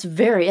 And that's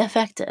very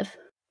effective.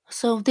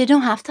 So they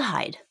don't have to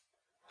hide.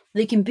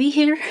 They can be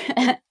here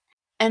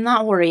and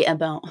not worry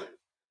about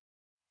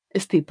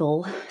if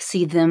people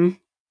see them,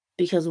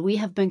 because we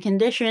have been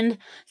conditioned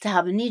to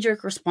have a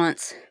knee-jerk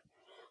response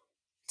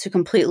to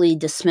completely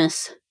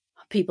dismiss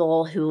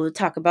people who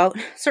talk about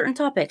certain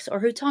topics or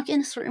who talk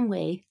in a certain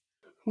way.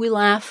 We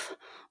laugh,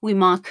 we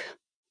mock,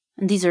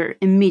 and these are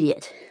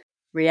immediate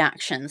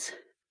reactions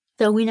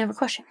that we never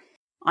question.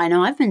 I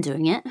know I've been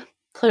doing it.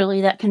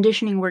 Clearly that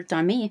conditioning worked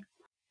on me.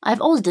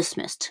 I've always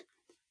dismissed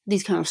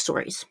these kind of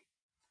stories.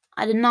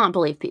 I did not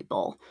believe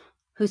people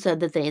who said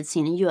that they had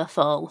seen a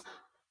UFO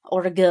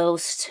or a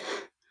ghost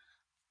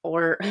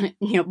or,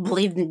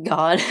 believed in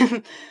God.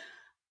 And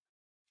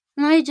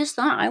I just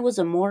thought I was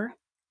a more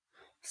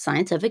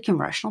scientific and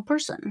rational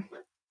person.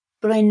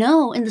 But I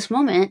know in this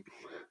moment,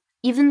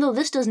 even though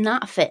this does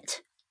not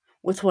fit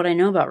with what I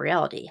know about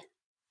reality,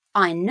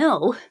 I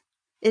know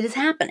it is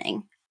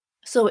happening.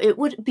 So it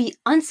would be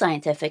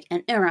unscientific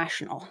and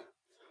irrational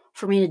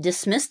for me to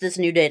dismiss this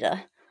new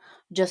data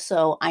just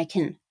so I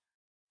can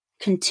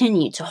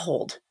continue to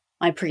hold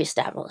my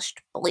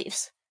pre-established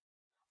beliefs.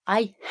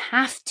 I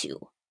have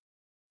to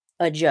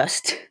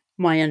adjust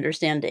my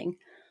understanding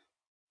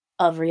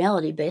of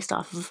reality based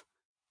off of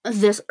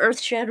this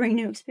earth-shattering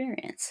new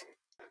experience.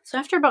 So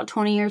after about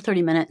 20 or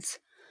 30 minutes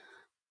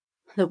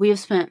that we have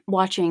spent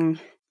watching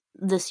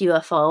this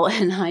UFO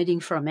and hiding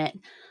from it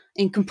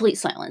in complete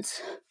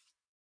silence,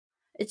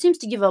 it seems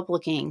to give up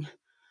looking,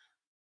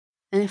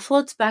 and it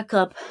floats back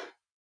up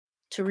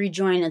to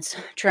rejoin its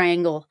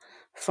triangle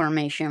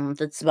formation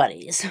with its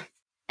buddies.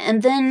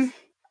 And then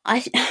I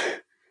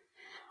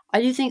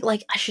do think,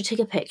 I should take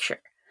a picture.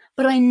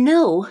 But I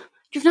know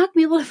you're not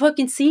going to be able to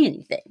fucking see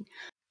anything.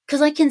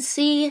 Because I can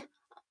see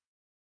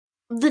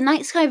the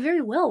night sky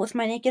very well with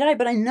my naked eye,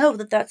 but I know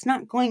that that's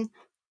not going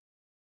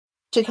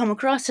to come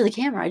across to the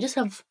camera. I just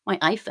have my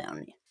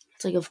iPhone.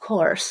 It's of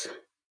course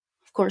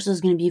this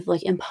is going to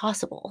be,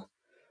 impossible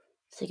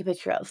to take a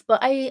picture of. But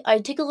I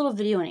take a little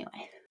video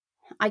anyway.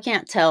 I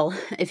can't tell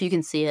if you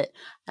can see it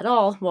at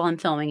all while I'm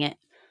filming it.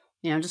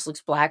 It just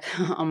looks black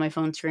on my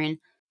phone screen.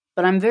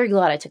 But I'm very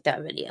glad I took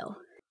that video,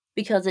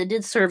 because it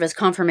did serve as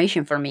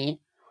confirmation for me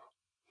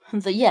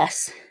that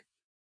yes,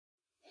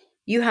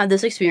 you had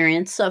this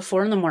experience at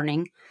 4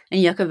 a.m. in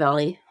Yucca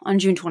Valley on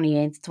June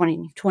 28th,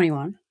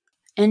 2021,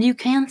 and you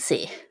can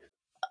see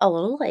a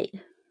little light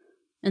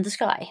in the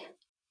sky.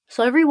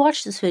 So I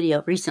rewatched this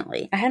video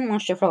recently. I hadn't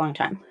watched it for a long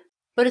time,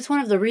 but it's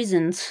one of the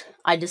reasons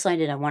I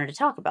decided I wanted to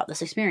talk about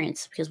this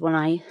experience, because when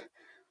I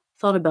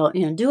thought about,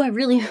 do I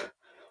really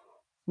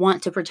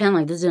want to pretend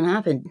like this didn't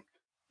happen?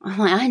 I'm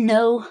I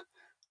know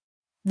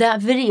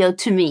that video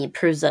to me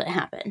proves that it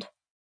happened,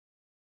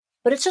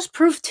 but it's just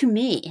proof to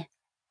me.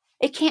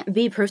 It can't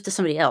be proof to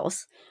somebody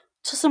else.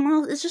 To someone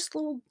else, it's just a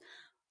little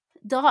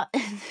dot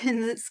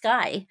in the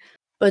sky.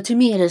 But to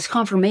me, it is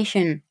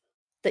confirmation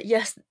that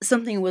yes,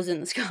 something was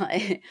in the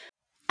sky.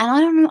 And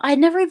I don't know, I'd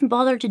never even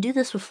bothered to do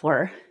this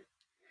before.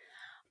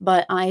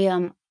 But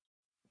I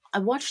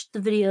watched the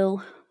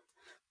video,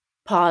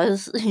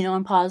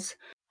 on pause,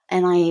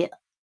 and I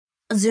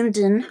zoomed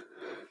in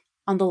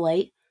on the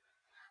light,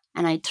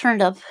 and I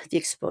turned up the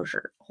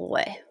exposure all the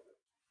way.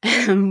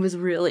 And was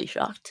really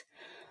shocked.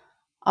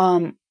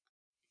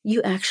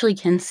 You actually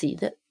can see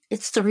that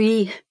it's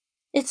three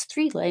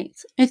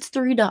lights. It's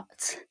 3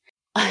 dots.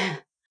 I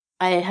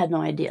had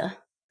no idea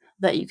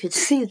that you could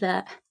see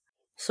that.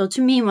 So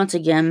to me, once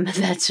again,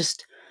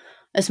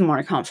 it's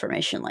more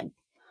confirmation.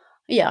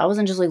 I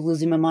wasn't just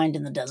losing my mind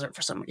in the desert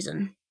for some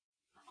reason.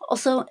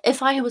 Also,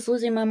 if I was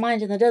losing my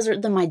mind in the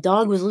desert, then my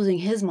dog was losing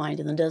his mind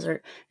in the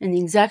desert in the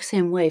exact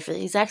same way for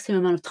the exact same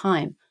amount of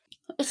time.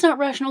 It's not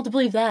rational to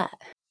believe that.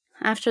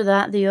 After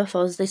that, the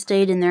UFOs, they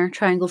stayed in their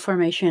triangle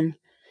formation,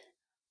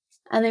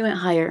 and they went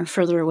higher and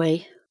further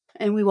away,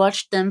 and we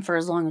watched them for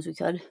as long as we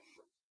could.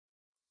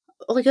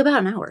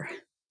 About an hour.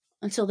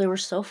 Until they were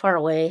so far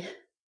away,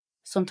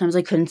 sometimes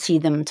I couldn't see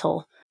them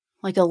until,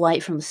 a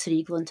light from the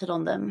city glinted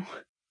on them.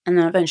 And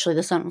then eventually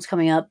the sun was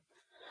coming up,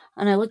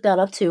 and I looked that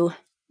up too,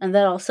 and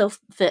that also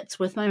fits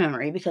with my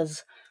memory,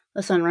 because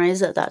the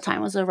sunrise at that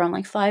time was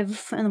around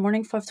 5 in the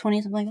morning,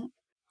 5:20, something like that.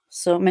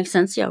 So it makes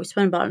sense. Yeah, we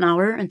spent about an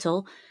hour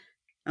until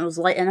it was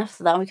light enough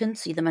that we couldn't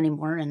see them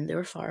anymore, and they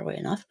were far away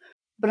enough.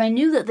 But I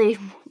knew that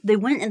they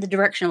went in the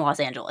direction of Los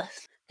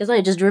Angeles, because I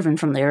had just driven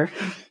from there.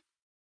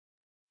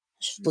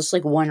 Just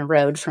one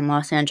road from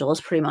Los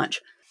Angeles, pretty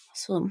much.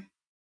 So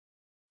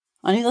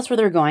I knew that's where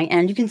they were going,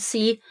 and you can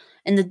see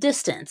in the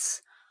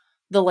distance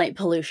the light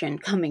pollution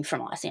coming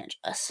from Los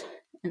Angeles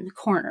in the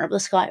corner of the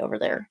sky over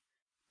there.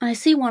 And I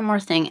see one more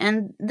thing,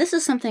 and this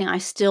is something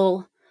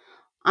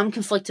I'm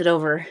conflicted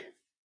over.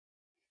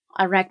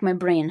 I racked my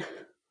brain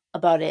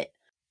about it,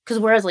 because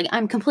whereas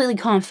I'm completely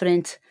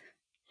confident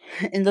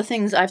in the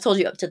things I've told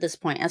you up to this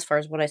point as far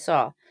as what I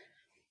saw,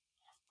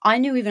 I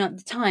knew even at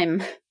the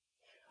time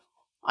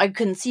I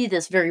couldn't see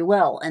this very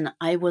well, and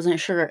I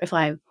wasn't sure if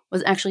I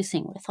was actually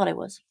seeing what I thought I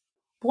was.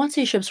 But once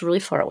these ships really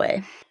far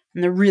away,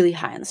 and they're really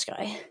high in the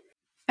sky,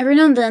 every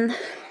now and then,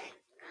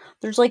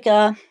 there's like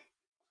a,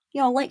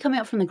 light coming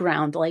out from the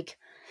ground, like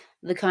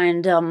the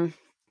kind,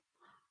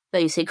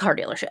 that you see at car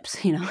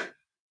dealerships,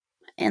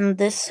 And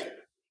this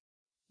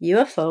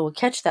UFO would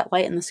catch that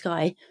light in the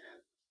sky,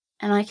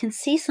 and I can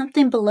see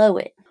something below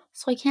it.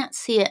 So I can't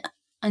see it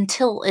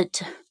until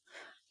it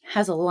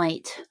has a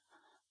light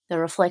that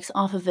reflects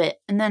off of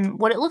it. And then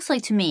what it looks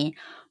like to me,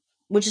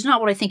 which is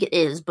not what I think it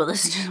is, but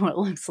this is just what it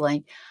looks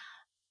like,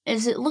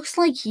 is it looks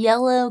like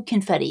yellow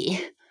confetti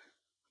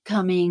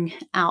coming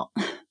out.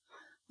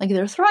 Like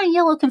they're throwing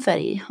yellow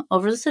confetti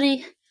over the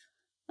city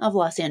of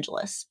Los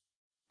Angeles.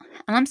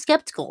 And I'm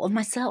skeptical of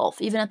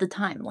myself, even at the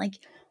time. Like,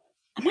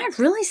 am I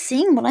really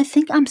seeing what I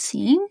think I'm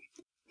seeing?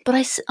 But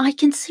I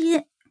can see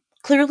it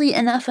clearly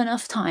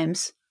enough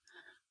times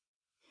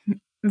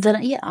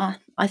that, yeah,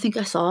 I think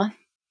I saw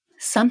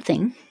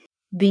something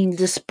being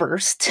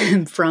dispersed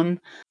from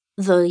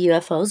the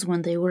UFOs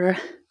when they were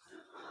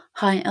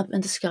high up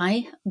in the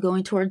sky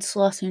going towards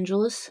Los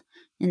Angeles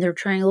in their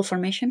triangle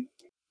formation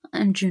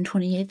on June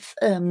 28th,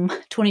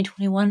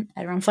 2021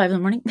 at around 5 in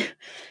the morning.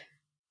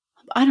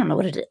 I don't know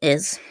what it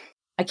is.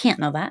 I can't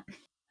know that.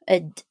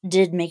 It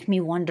did make me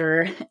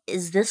wonder,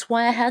 is this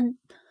why I had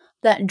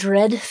that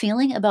dread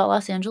feeling about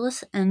Los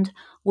Angeles and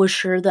was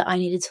sure that I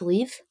needed to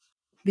leave?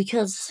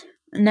 Because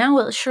now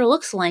it sure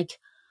looks like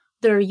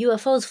there are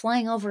UFOs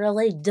flying over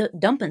LA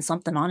dumping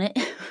something on it.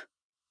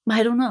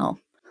 I don't know.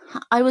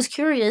 I was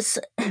curious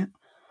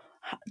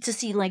to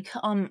see,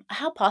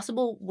 how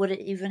possible would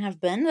it even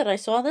have been that I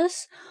saw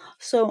this?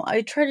 So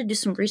I tried to do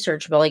some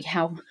research about,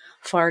 how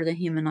far the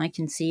human eye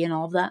can see and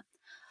all of that.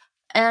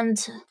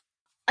 And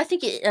I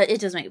think it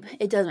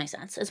does make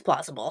sense. It's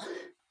plausible.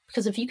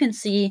 Because if you can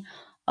see,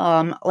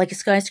 like a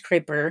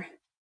skyscraper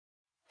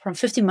from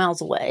 50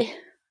 miles away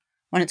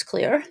when it's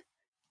clear,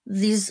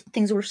 these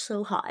things were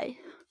so high.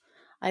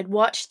 I'd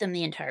watched them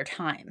the entire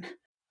time.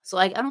 So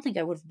I don't think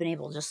I would have been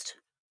able to just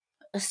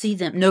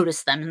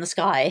notice them in the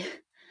sky,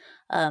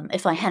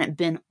 if I hadn't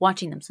been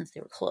watching them since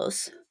they were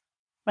close.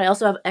 But I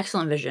also have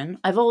excellent vision.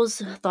 I've always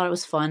thought it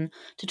was fun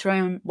to try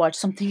and watch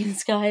something in the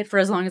sky for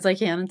as long as I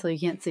can until you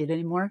can't see it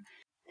anymore.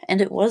 And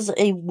it was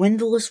a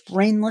windless,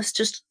 rainless,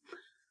 just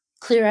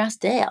clear-ass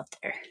day out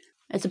there.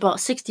 It's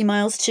about 60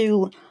 miles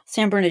to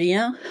San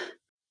Bernardino,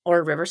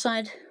 or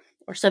Riverside,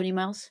 or 70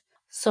 miles.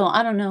 So,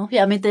 I don't know.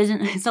 Yeah, I mean,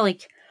 it's not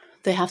like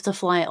they have to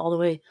fly all the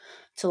way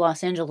to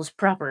Los Angeles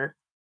proper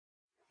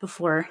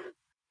before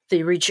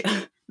they reach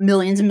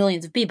millions and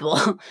millions of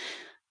people.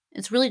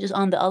 It's really just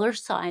on the other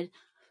side.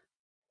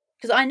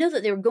 Because I know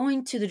that they were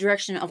going to the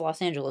direction of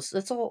Los Angeles.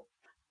 That's all.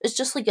 It's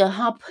just like a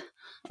hop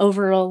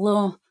over a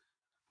little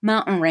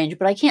mountain range,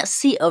 but I can't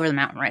see over the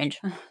mountain range.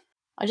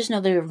 I just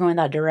know they were going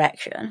that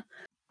direction.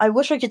 I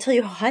wish I could tell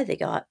you how high they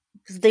got,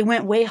 because they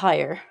went way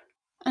higher.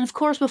 And of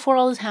course, before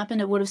all this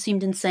happened, it would have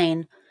seemed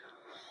insane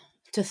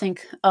to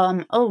think,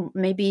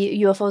 maybe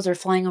UFOs are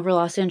flying over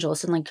Los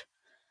Angeles and,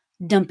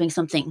 dumping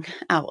something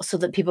out so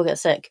that people get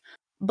sick.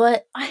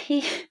 But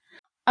I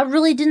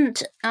really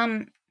didn't,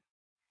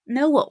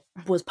 know what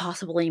was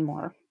possible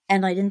anymore.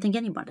 And I didn't think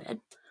anyone did.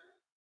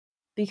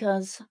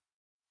 Because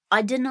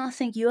I did not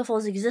think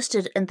UFOs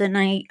existed, and then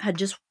I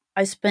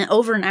spent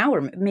over an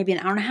hour, maybe an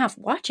hour and a half,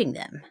 watching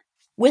them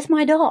with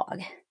my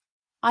dog.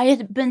 I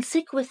had been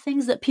sick with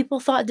things that people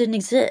thought didn't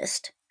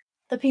exist,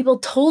 that people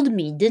told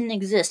me didn't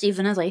exist,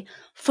 even as I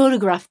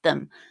photographed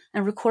them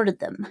and recorded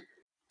them.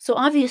 So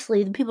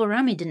obviously, the people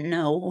around me didn't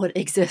know what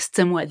exists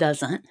and what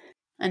doesn't,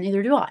 and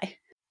neither do I.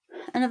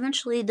 And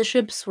eventually, the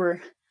ships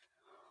were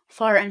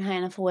far and high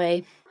enough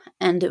away,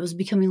 and it was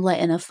becoming light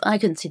enough I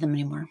couldn't see them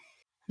anymore.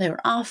 They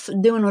were off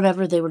doing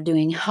whatever they were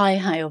doing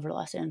high over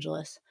Los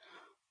Angeles.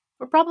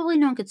 Or probably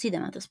no one could see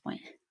them at this point.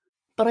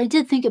 But I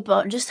did think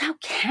about just how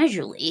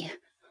casually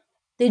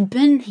they'd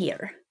been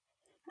here.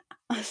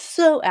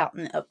 So out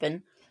in the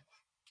open.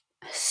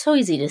 So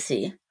easy to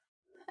see.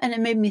 And it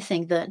made me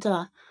think that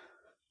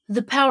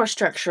the power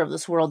structure of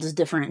this world is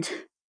different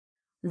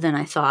than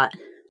I thought.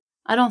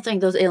 I don't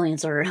think those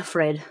aliens are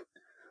afraid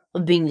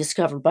of being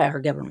discovered by our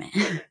government.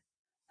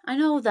 I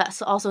know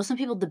that also some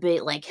people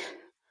debate,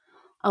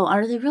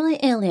 are they really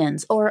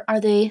aliens, or are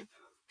they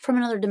from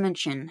another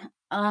dimension?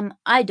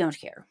 I don't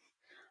care.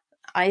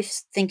 I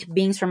think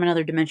beings from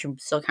another dimension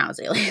still count as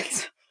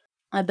aliens.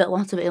 I bet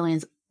lots of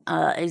aliens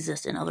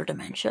exist in other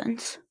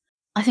dimensions.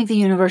 I think the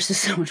universe is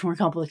so much more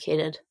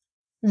complicated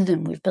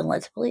than we've been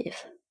led to believe.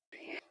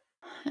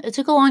 It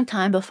took a long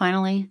time, but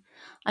finally,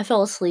 I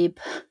fell asleep.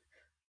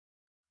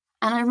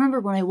 And I remember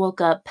when I woke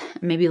up,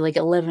 maybe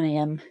 11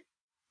 a.m.,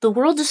 the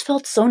world just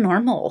felt so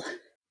normal.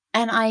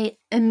 And I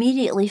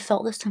immediately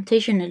felt this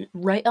temptation to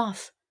write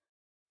off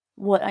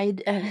what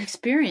I'd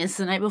experienced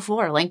the night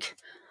before.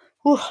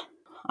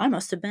 I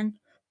must have been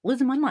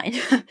losing my mind.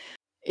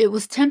 It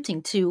was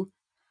tempting to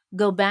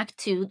go back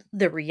to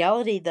the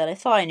reality that I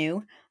thought I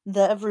knew,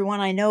 that everyone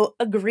I know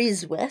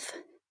agrees with,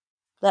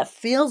 that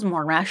feels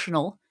more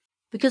rational,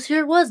 because here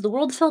it was, the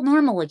world felt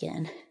normal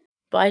again.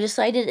 But I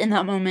decided in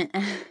that moment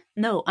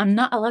No, I'm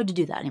not allowed to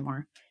do that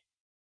anymore.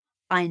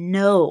 I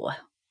know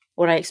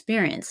what I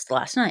experienced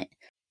last night.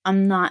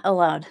 I'm not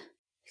allowed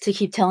to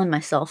keep telling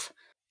myself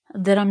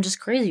that I'm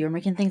just crazy or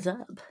making things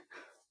up,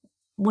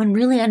 when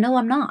really I know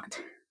I'm not.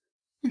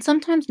 And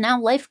sometimes now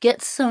life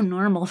gets so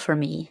normal for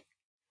me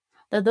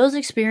that those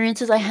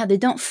experiences I had, they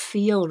don't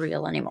feel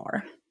real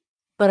anymore.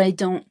 But I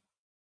don't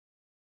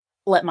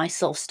let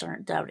myself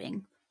start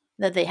doubting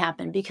that they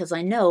happened, because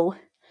I know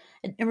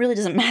it really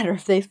doesn't matter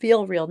if they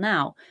feel real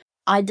now.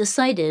 I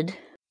decided,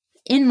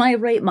 in my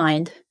right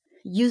mind,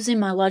 using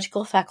my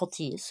logical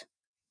faculties,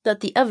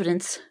 that the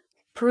evidence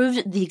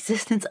proved the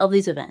existence of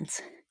these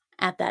events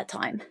at that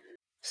time.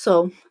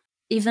 So,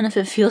 even if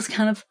it feels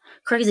kind of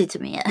crazy to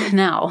me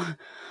now,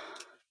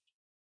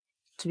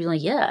 to be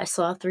like, yeah, I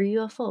saw 3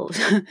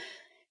 UFOs.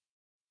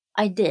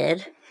 I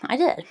did.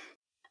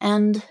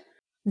 And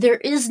there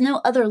is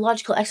no other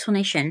logical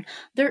explanation.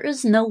 There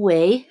is no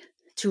way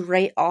to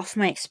write off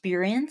my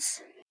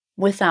experience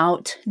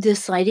without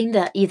deciding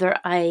that either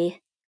I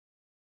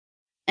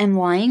am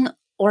lying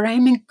or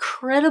I'm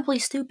incredibly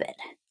stupid.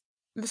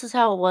 This is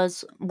how it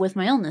was with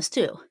my illness,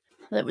 too.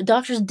 The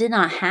doctors did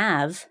not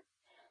have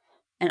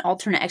an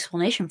alternate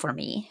explanation for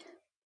me.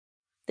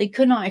 They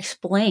could not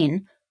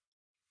explain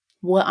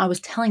what I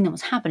was telling them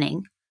was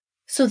happening.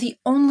 So the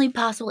only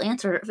possible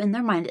answer in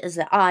their mind is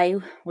that I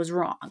was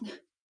wrong.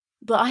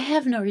 But I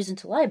have no reason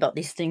to lie about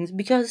these things,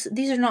 because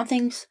these are not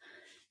things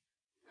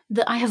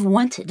that I have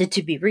wanted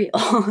to be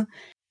real.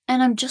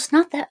 And I'm just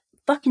not that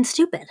fucking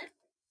stupid.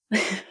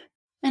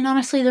 And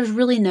honestly, there's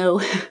really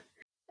no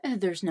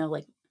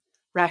like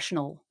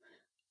rational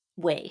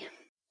way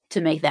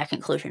to make that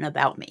conclusion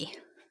about me.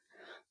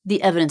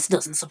 The evidence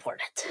doesn't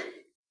support it.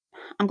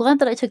 I'm glad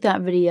that I took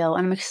that video,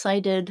 and I'm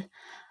excited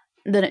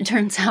that it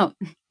turns out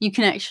you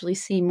can actually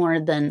see more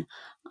than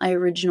I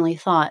originally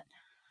thought.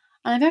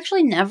 And I've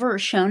actually never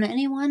shown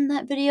anyone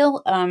that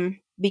video,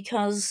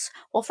 because,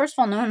 well, first of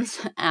all, no one's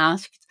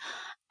asked,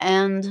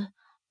 and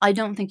I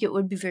don't think it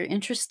would be very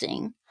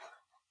interesting.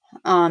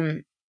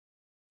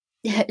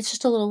 Yeah, it's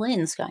just a little light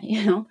in the sky,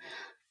 you know?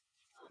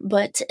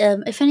 But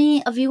if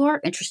any of you are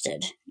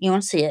interested, you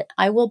want to see it,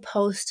 I will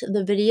post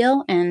the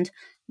video and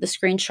the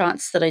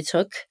screenshots that I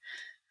took,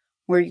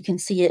 where you can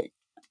see it,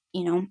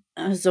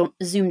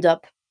 zoomed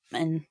up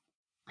and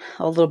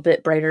a little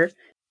bit brighter,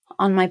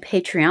 on my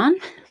Patreon.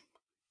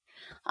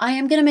 I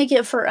am gonna make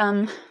it for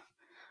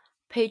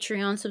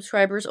Patreon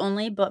subscribers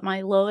only, but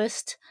my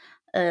lowest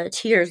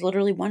tier is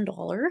literally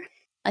 $1.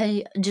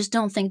 I just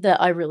don't think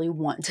that I really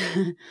want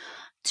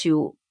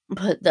to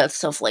put that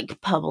stuff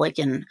like public,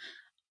 and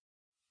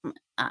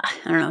I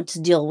don't know, to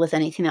deal with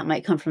anything that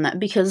might come from that,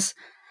 because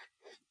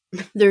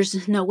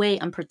there's no way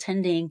I'm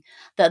pretending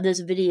that this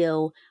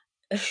video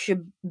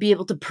should be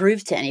able to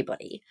prove to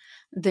anybody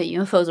that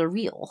UFOs are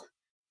real.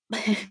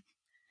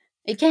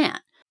 It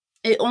can't.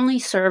 It only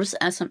serves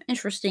as some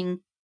interesting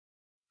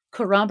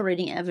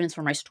corroborating evidence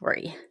for my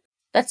story.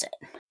 That's it.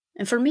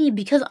 And for me,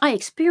 because I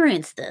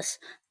experienced this,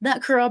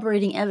 that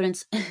corroborating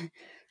evidence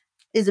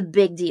is a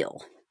big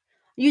deal.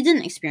 You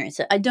didn't experience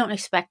it. I don't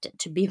expect it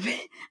to be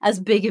as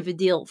big of a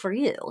deal for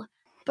you.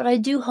 But I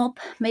do hope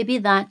maybe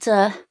that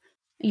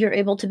you're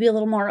able to be a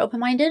little more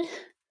open-minded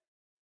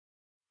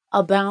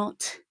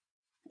about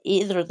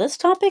either this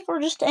topic, or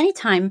just any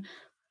time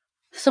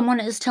someone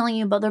is telling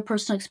you about their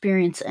personal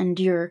experience and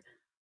your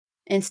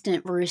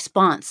instant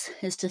response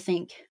is to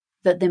think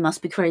that they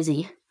must be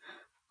crazy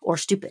or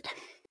stupid.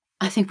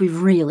 I think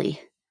we've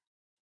really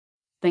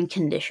been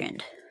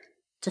conditioned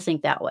to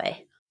think that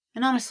way.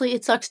 And honestly,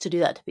 it sucks to do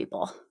that to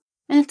people.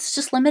 And it's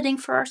just limiting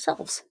for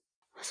ourselves.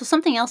 So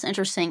something else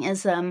interesting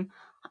is, so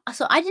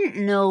I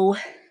didn't know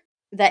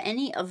that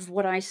any of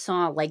what I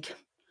saw, like,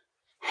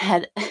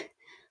 had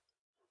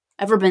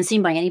ever been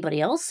seen by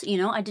anybody else.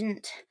 I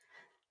didn't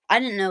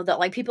know that,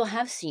 like, people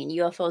have seen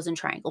UFOs in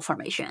triangle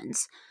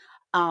formations.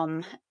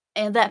 And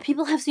that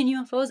people have seen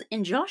UFOs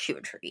in Joshua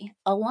Tree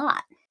a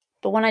lot.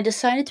 But when I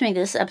decided to make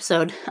this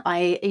episode,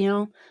 I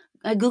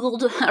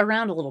Googled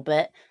around a little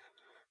bit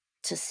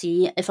to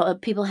see if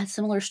people had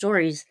similar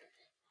stories.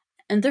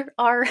 And there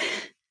are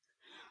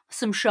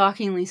some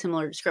shockingly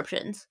similar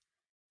descriptions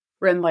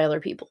written by other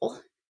people.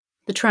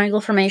 The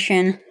triangle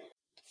formation,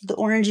 the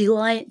orangey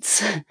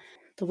lights,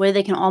 the way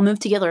they can all move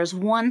together as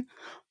one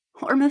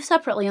or move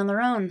separately on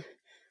their own.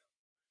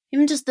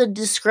 Even just the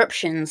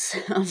descriptions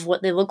of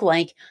what they look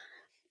like.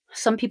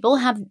 Some people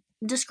have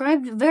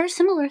described very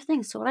similar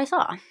things to what I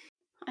saw.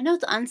 I know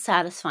it's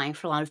unsatisfying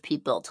for a lot of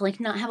people to, like,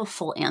 not have a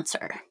full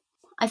answer.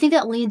 I think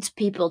that leads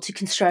people to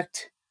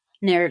construct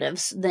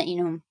narratives that,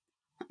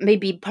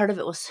 maybe part of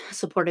it was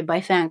supported by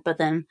fact, but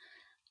then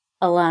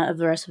a lot of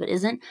the rest of it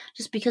isn't,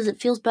 just because it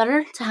feels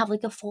better to have,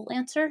 like, a full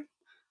answer.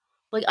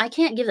 Like, I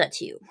can't give that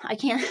to you. I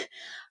can't,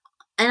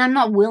 and I'm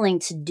not willing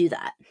to do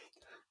that.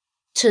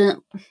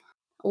 To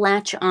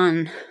latch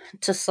on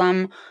to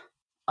some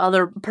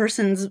other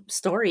person's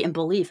story and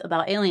belief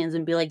about aliens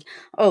and be like,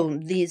 oh,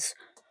 these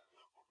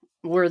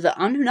were the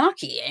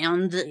Anunnaki,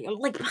 and,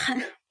 like,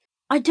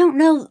 I don't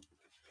know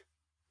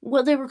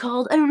what they were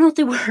called. I don't know what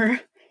they were.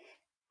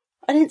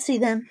 I didn't see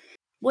them.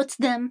 What's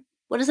them?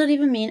 What does that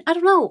even mean? I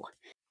don't know.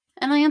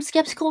 And I am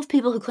skeptical of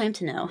people who claim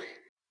to know.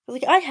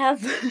 Like, I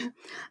have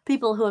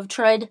people who have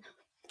tried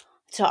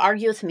to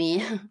argue with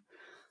me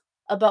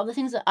about the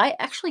things that I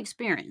actually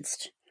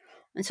experienced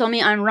and tell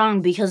me I'm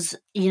wrong because,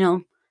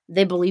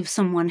 they believe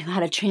someone who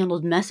had a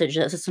channeled message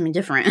that said something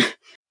different.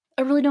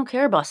 I really don't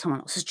care about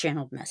someone else's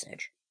channeled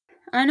message.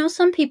 And I know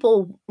some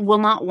people will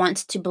not want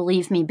to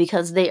believe me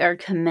because they are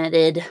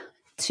committed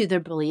to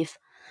their belief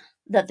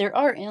that there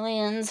are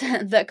aliens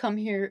that come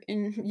here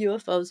in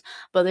UFOs,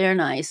 but they're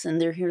nice and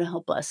they're here to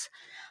help us.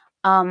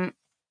 And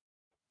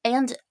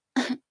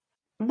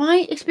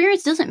my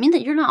experience doesn't mean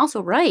that you're not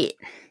also right.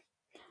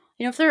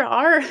 If there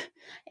are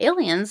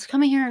aliens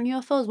coming here in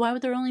UFOs, why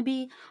would there only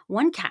be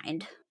one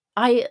kind?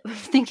 I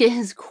think it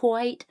is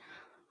quite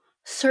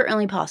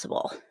certainly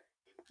possible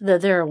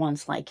that there are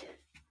ones like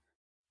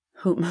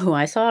who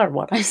I saw or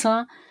what I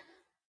saw,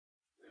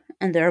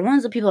 and there are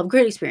ones that people have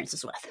great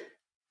experiences with.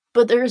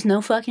 But there is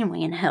no fucking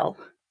way in hell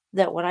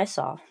that what I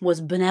saw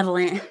was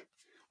benevolent,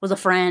 was a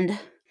friend.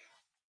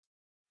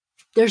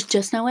 There's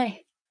just no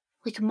way.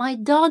 Like, my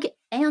dog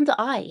and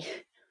I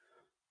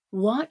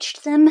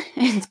watched them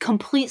in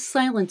complete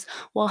silence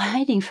while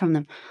hiding from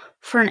them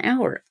for an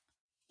hour.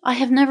 I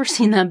have never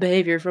seen that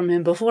behavior from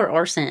him before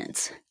or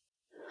since.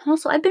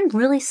 Also, I've been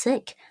really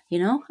sick,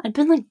 I've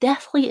been, like,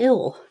 deathly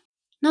ill.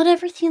 Not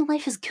everything in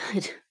life is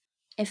good.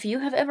 If you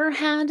have ever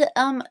had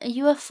a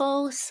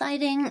UFO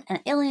sighting, an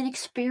alien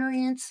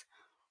experience,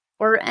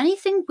 or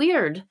anything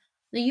weird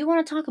that you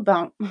want to talk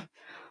about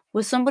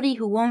with somebody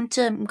who won't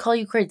call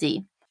you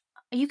crazy,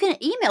 you can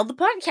email the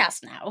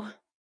podcast now.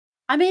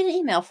 I made an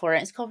email for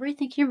it. It's called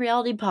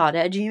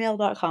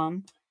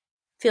rethinkingrealitypod@gmail.com.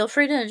 Feel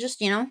free to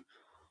just,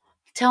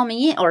 tell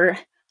me or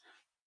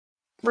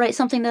write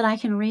something that I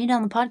can read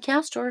on the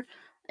podcast, or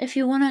if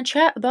you want to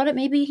chat about it,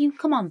 maybe you can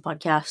come on the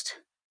podcast.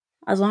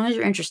 As long as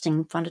you're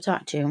interesting, fun to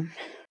talk to.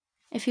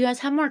 If you guys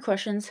have more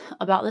questions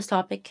about this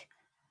topic,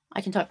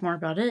 I can talk more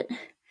about it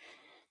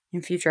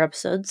in future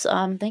episodes.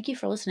 Thank you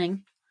for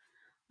listening.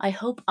 I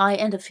hope I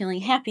end up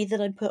feeling happy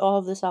that I put all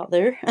of this out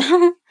there.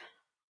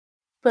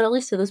 But at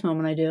least at this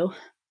moment I do.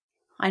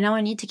 I know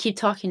I need to keep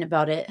talking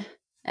about it,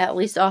 at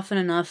least often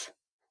enough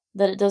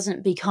that it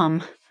doesn't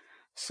become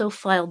so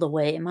filed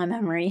away in my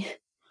memory.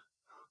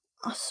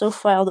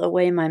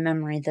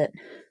 That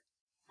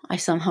I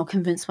somehow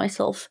convince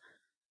myself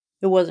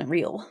it wasn't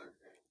real.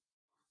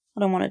 I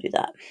don't want to do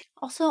that.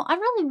 Also, I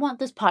really want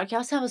this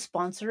podcast to have a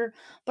sponsor,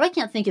 but I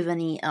can't think of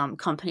any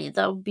company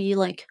that would be,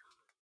 like,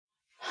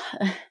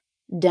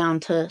 down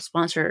to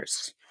sponsor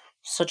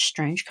such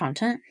strange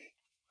content.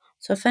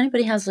 So if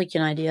anybody has, like,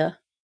 an idea,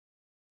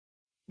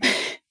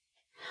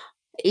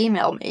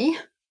 email me.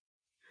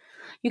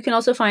 You can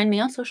also find me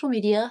on social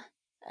media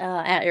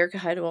at Erica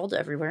Heidewald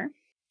everywhere.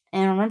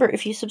 And remember,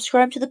 if you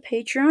subscribe to the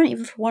Patreon,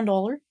 even for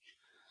 $1,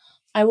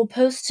 I will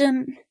post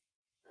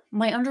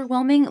my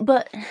underwhelming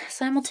but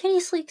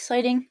simultaneously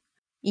exciting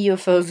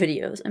UFO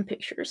videos and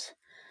pictures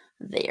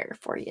there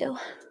for you.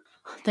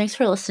 Thanks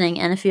for listening,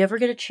 and if you ever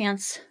get a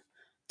chance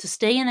to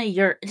stay in a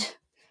yurt,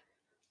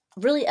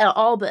 really at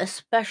all, but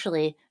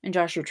especially in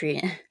Joshua Tree,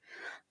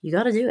 you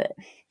gotta do it.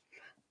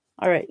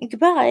 Alright,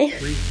 goodbye.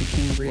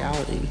 Rethinking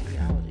reality.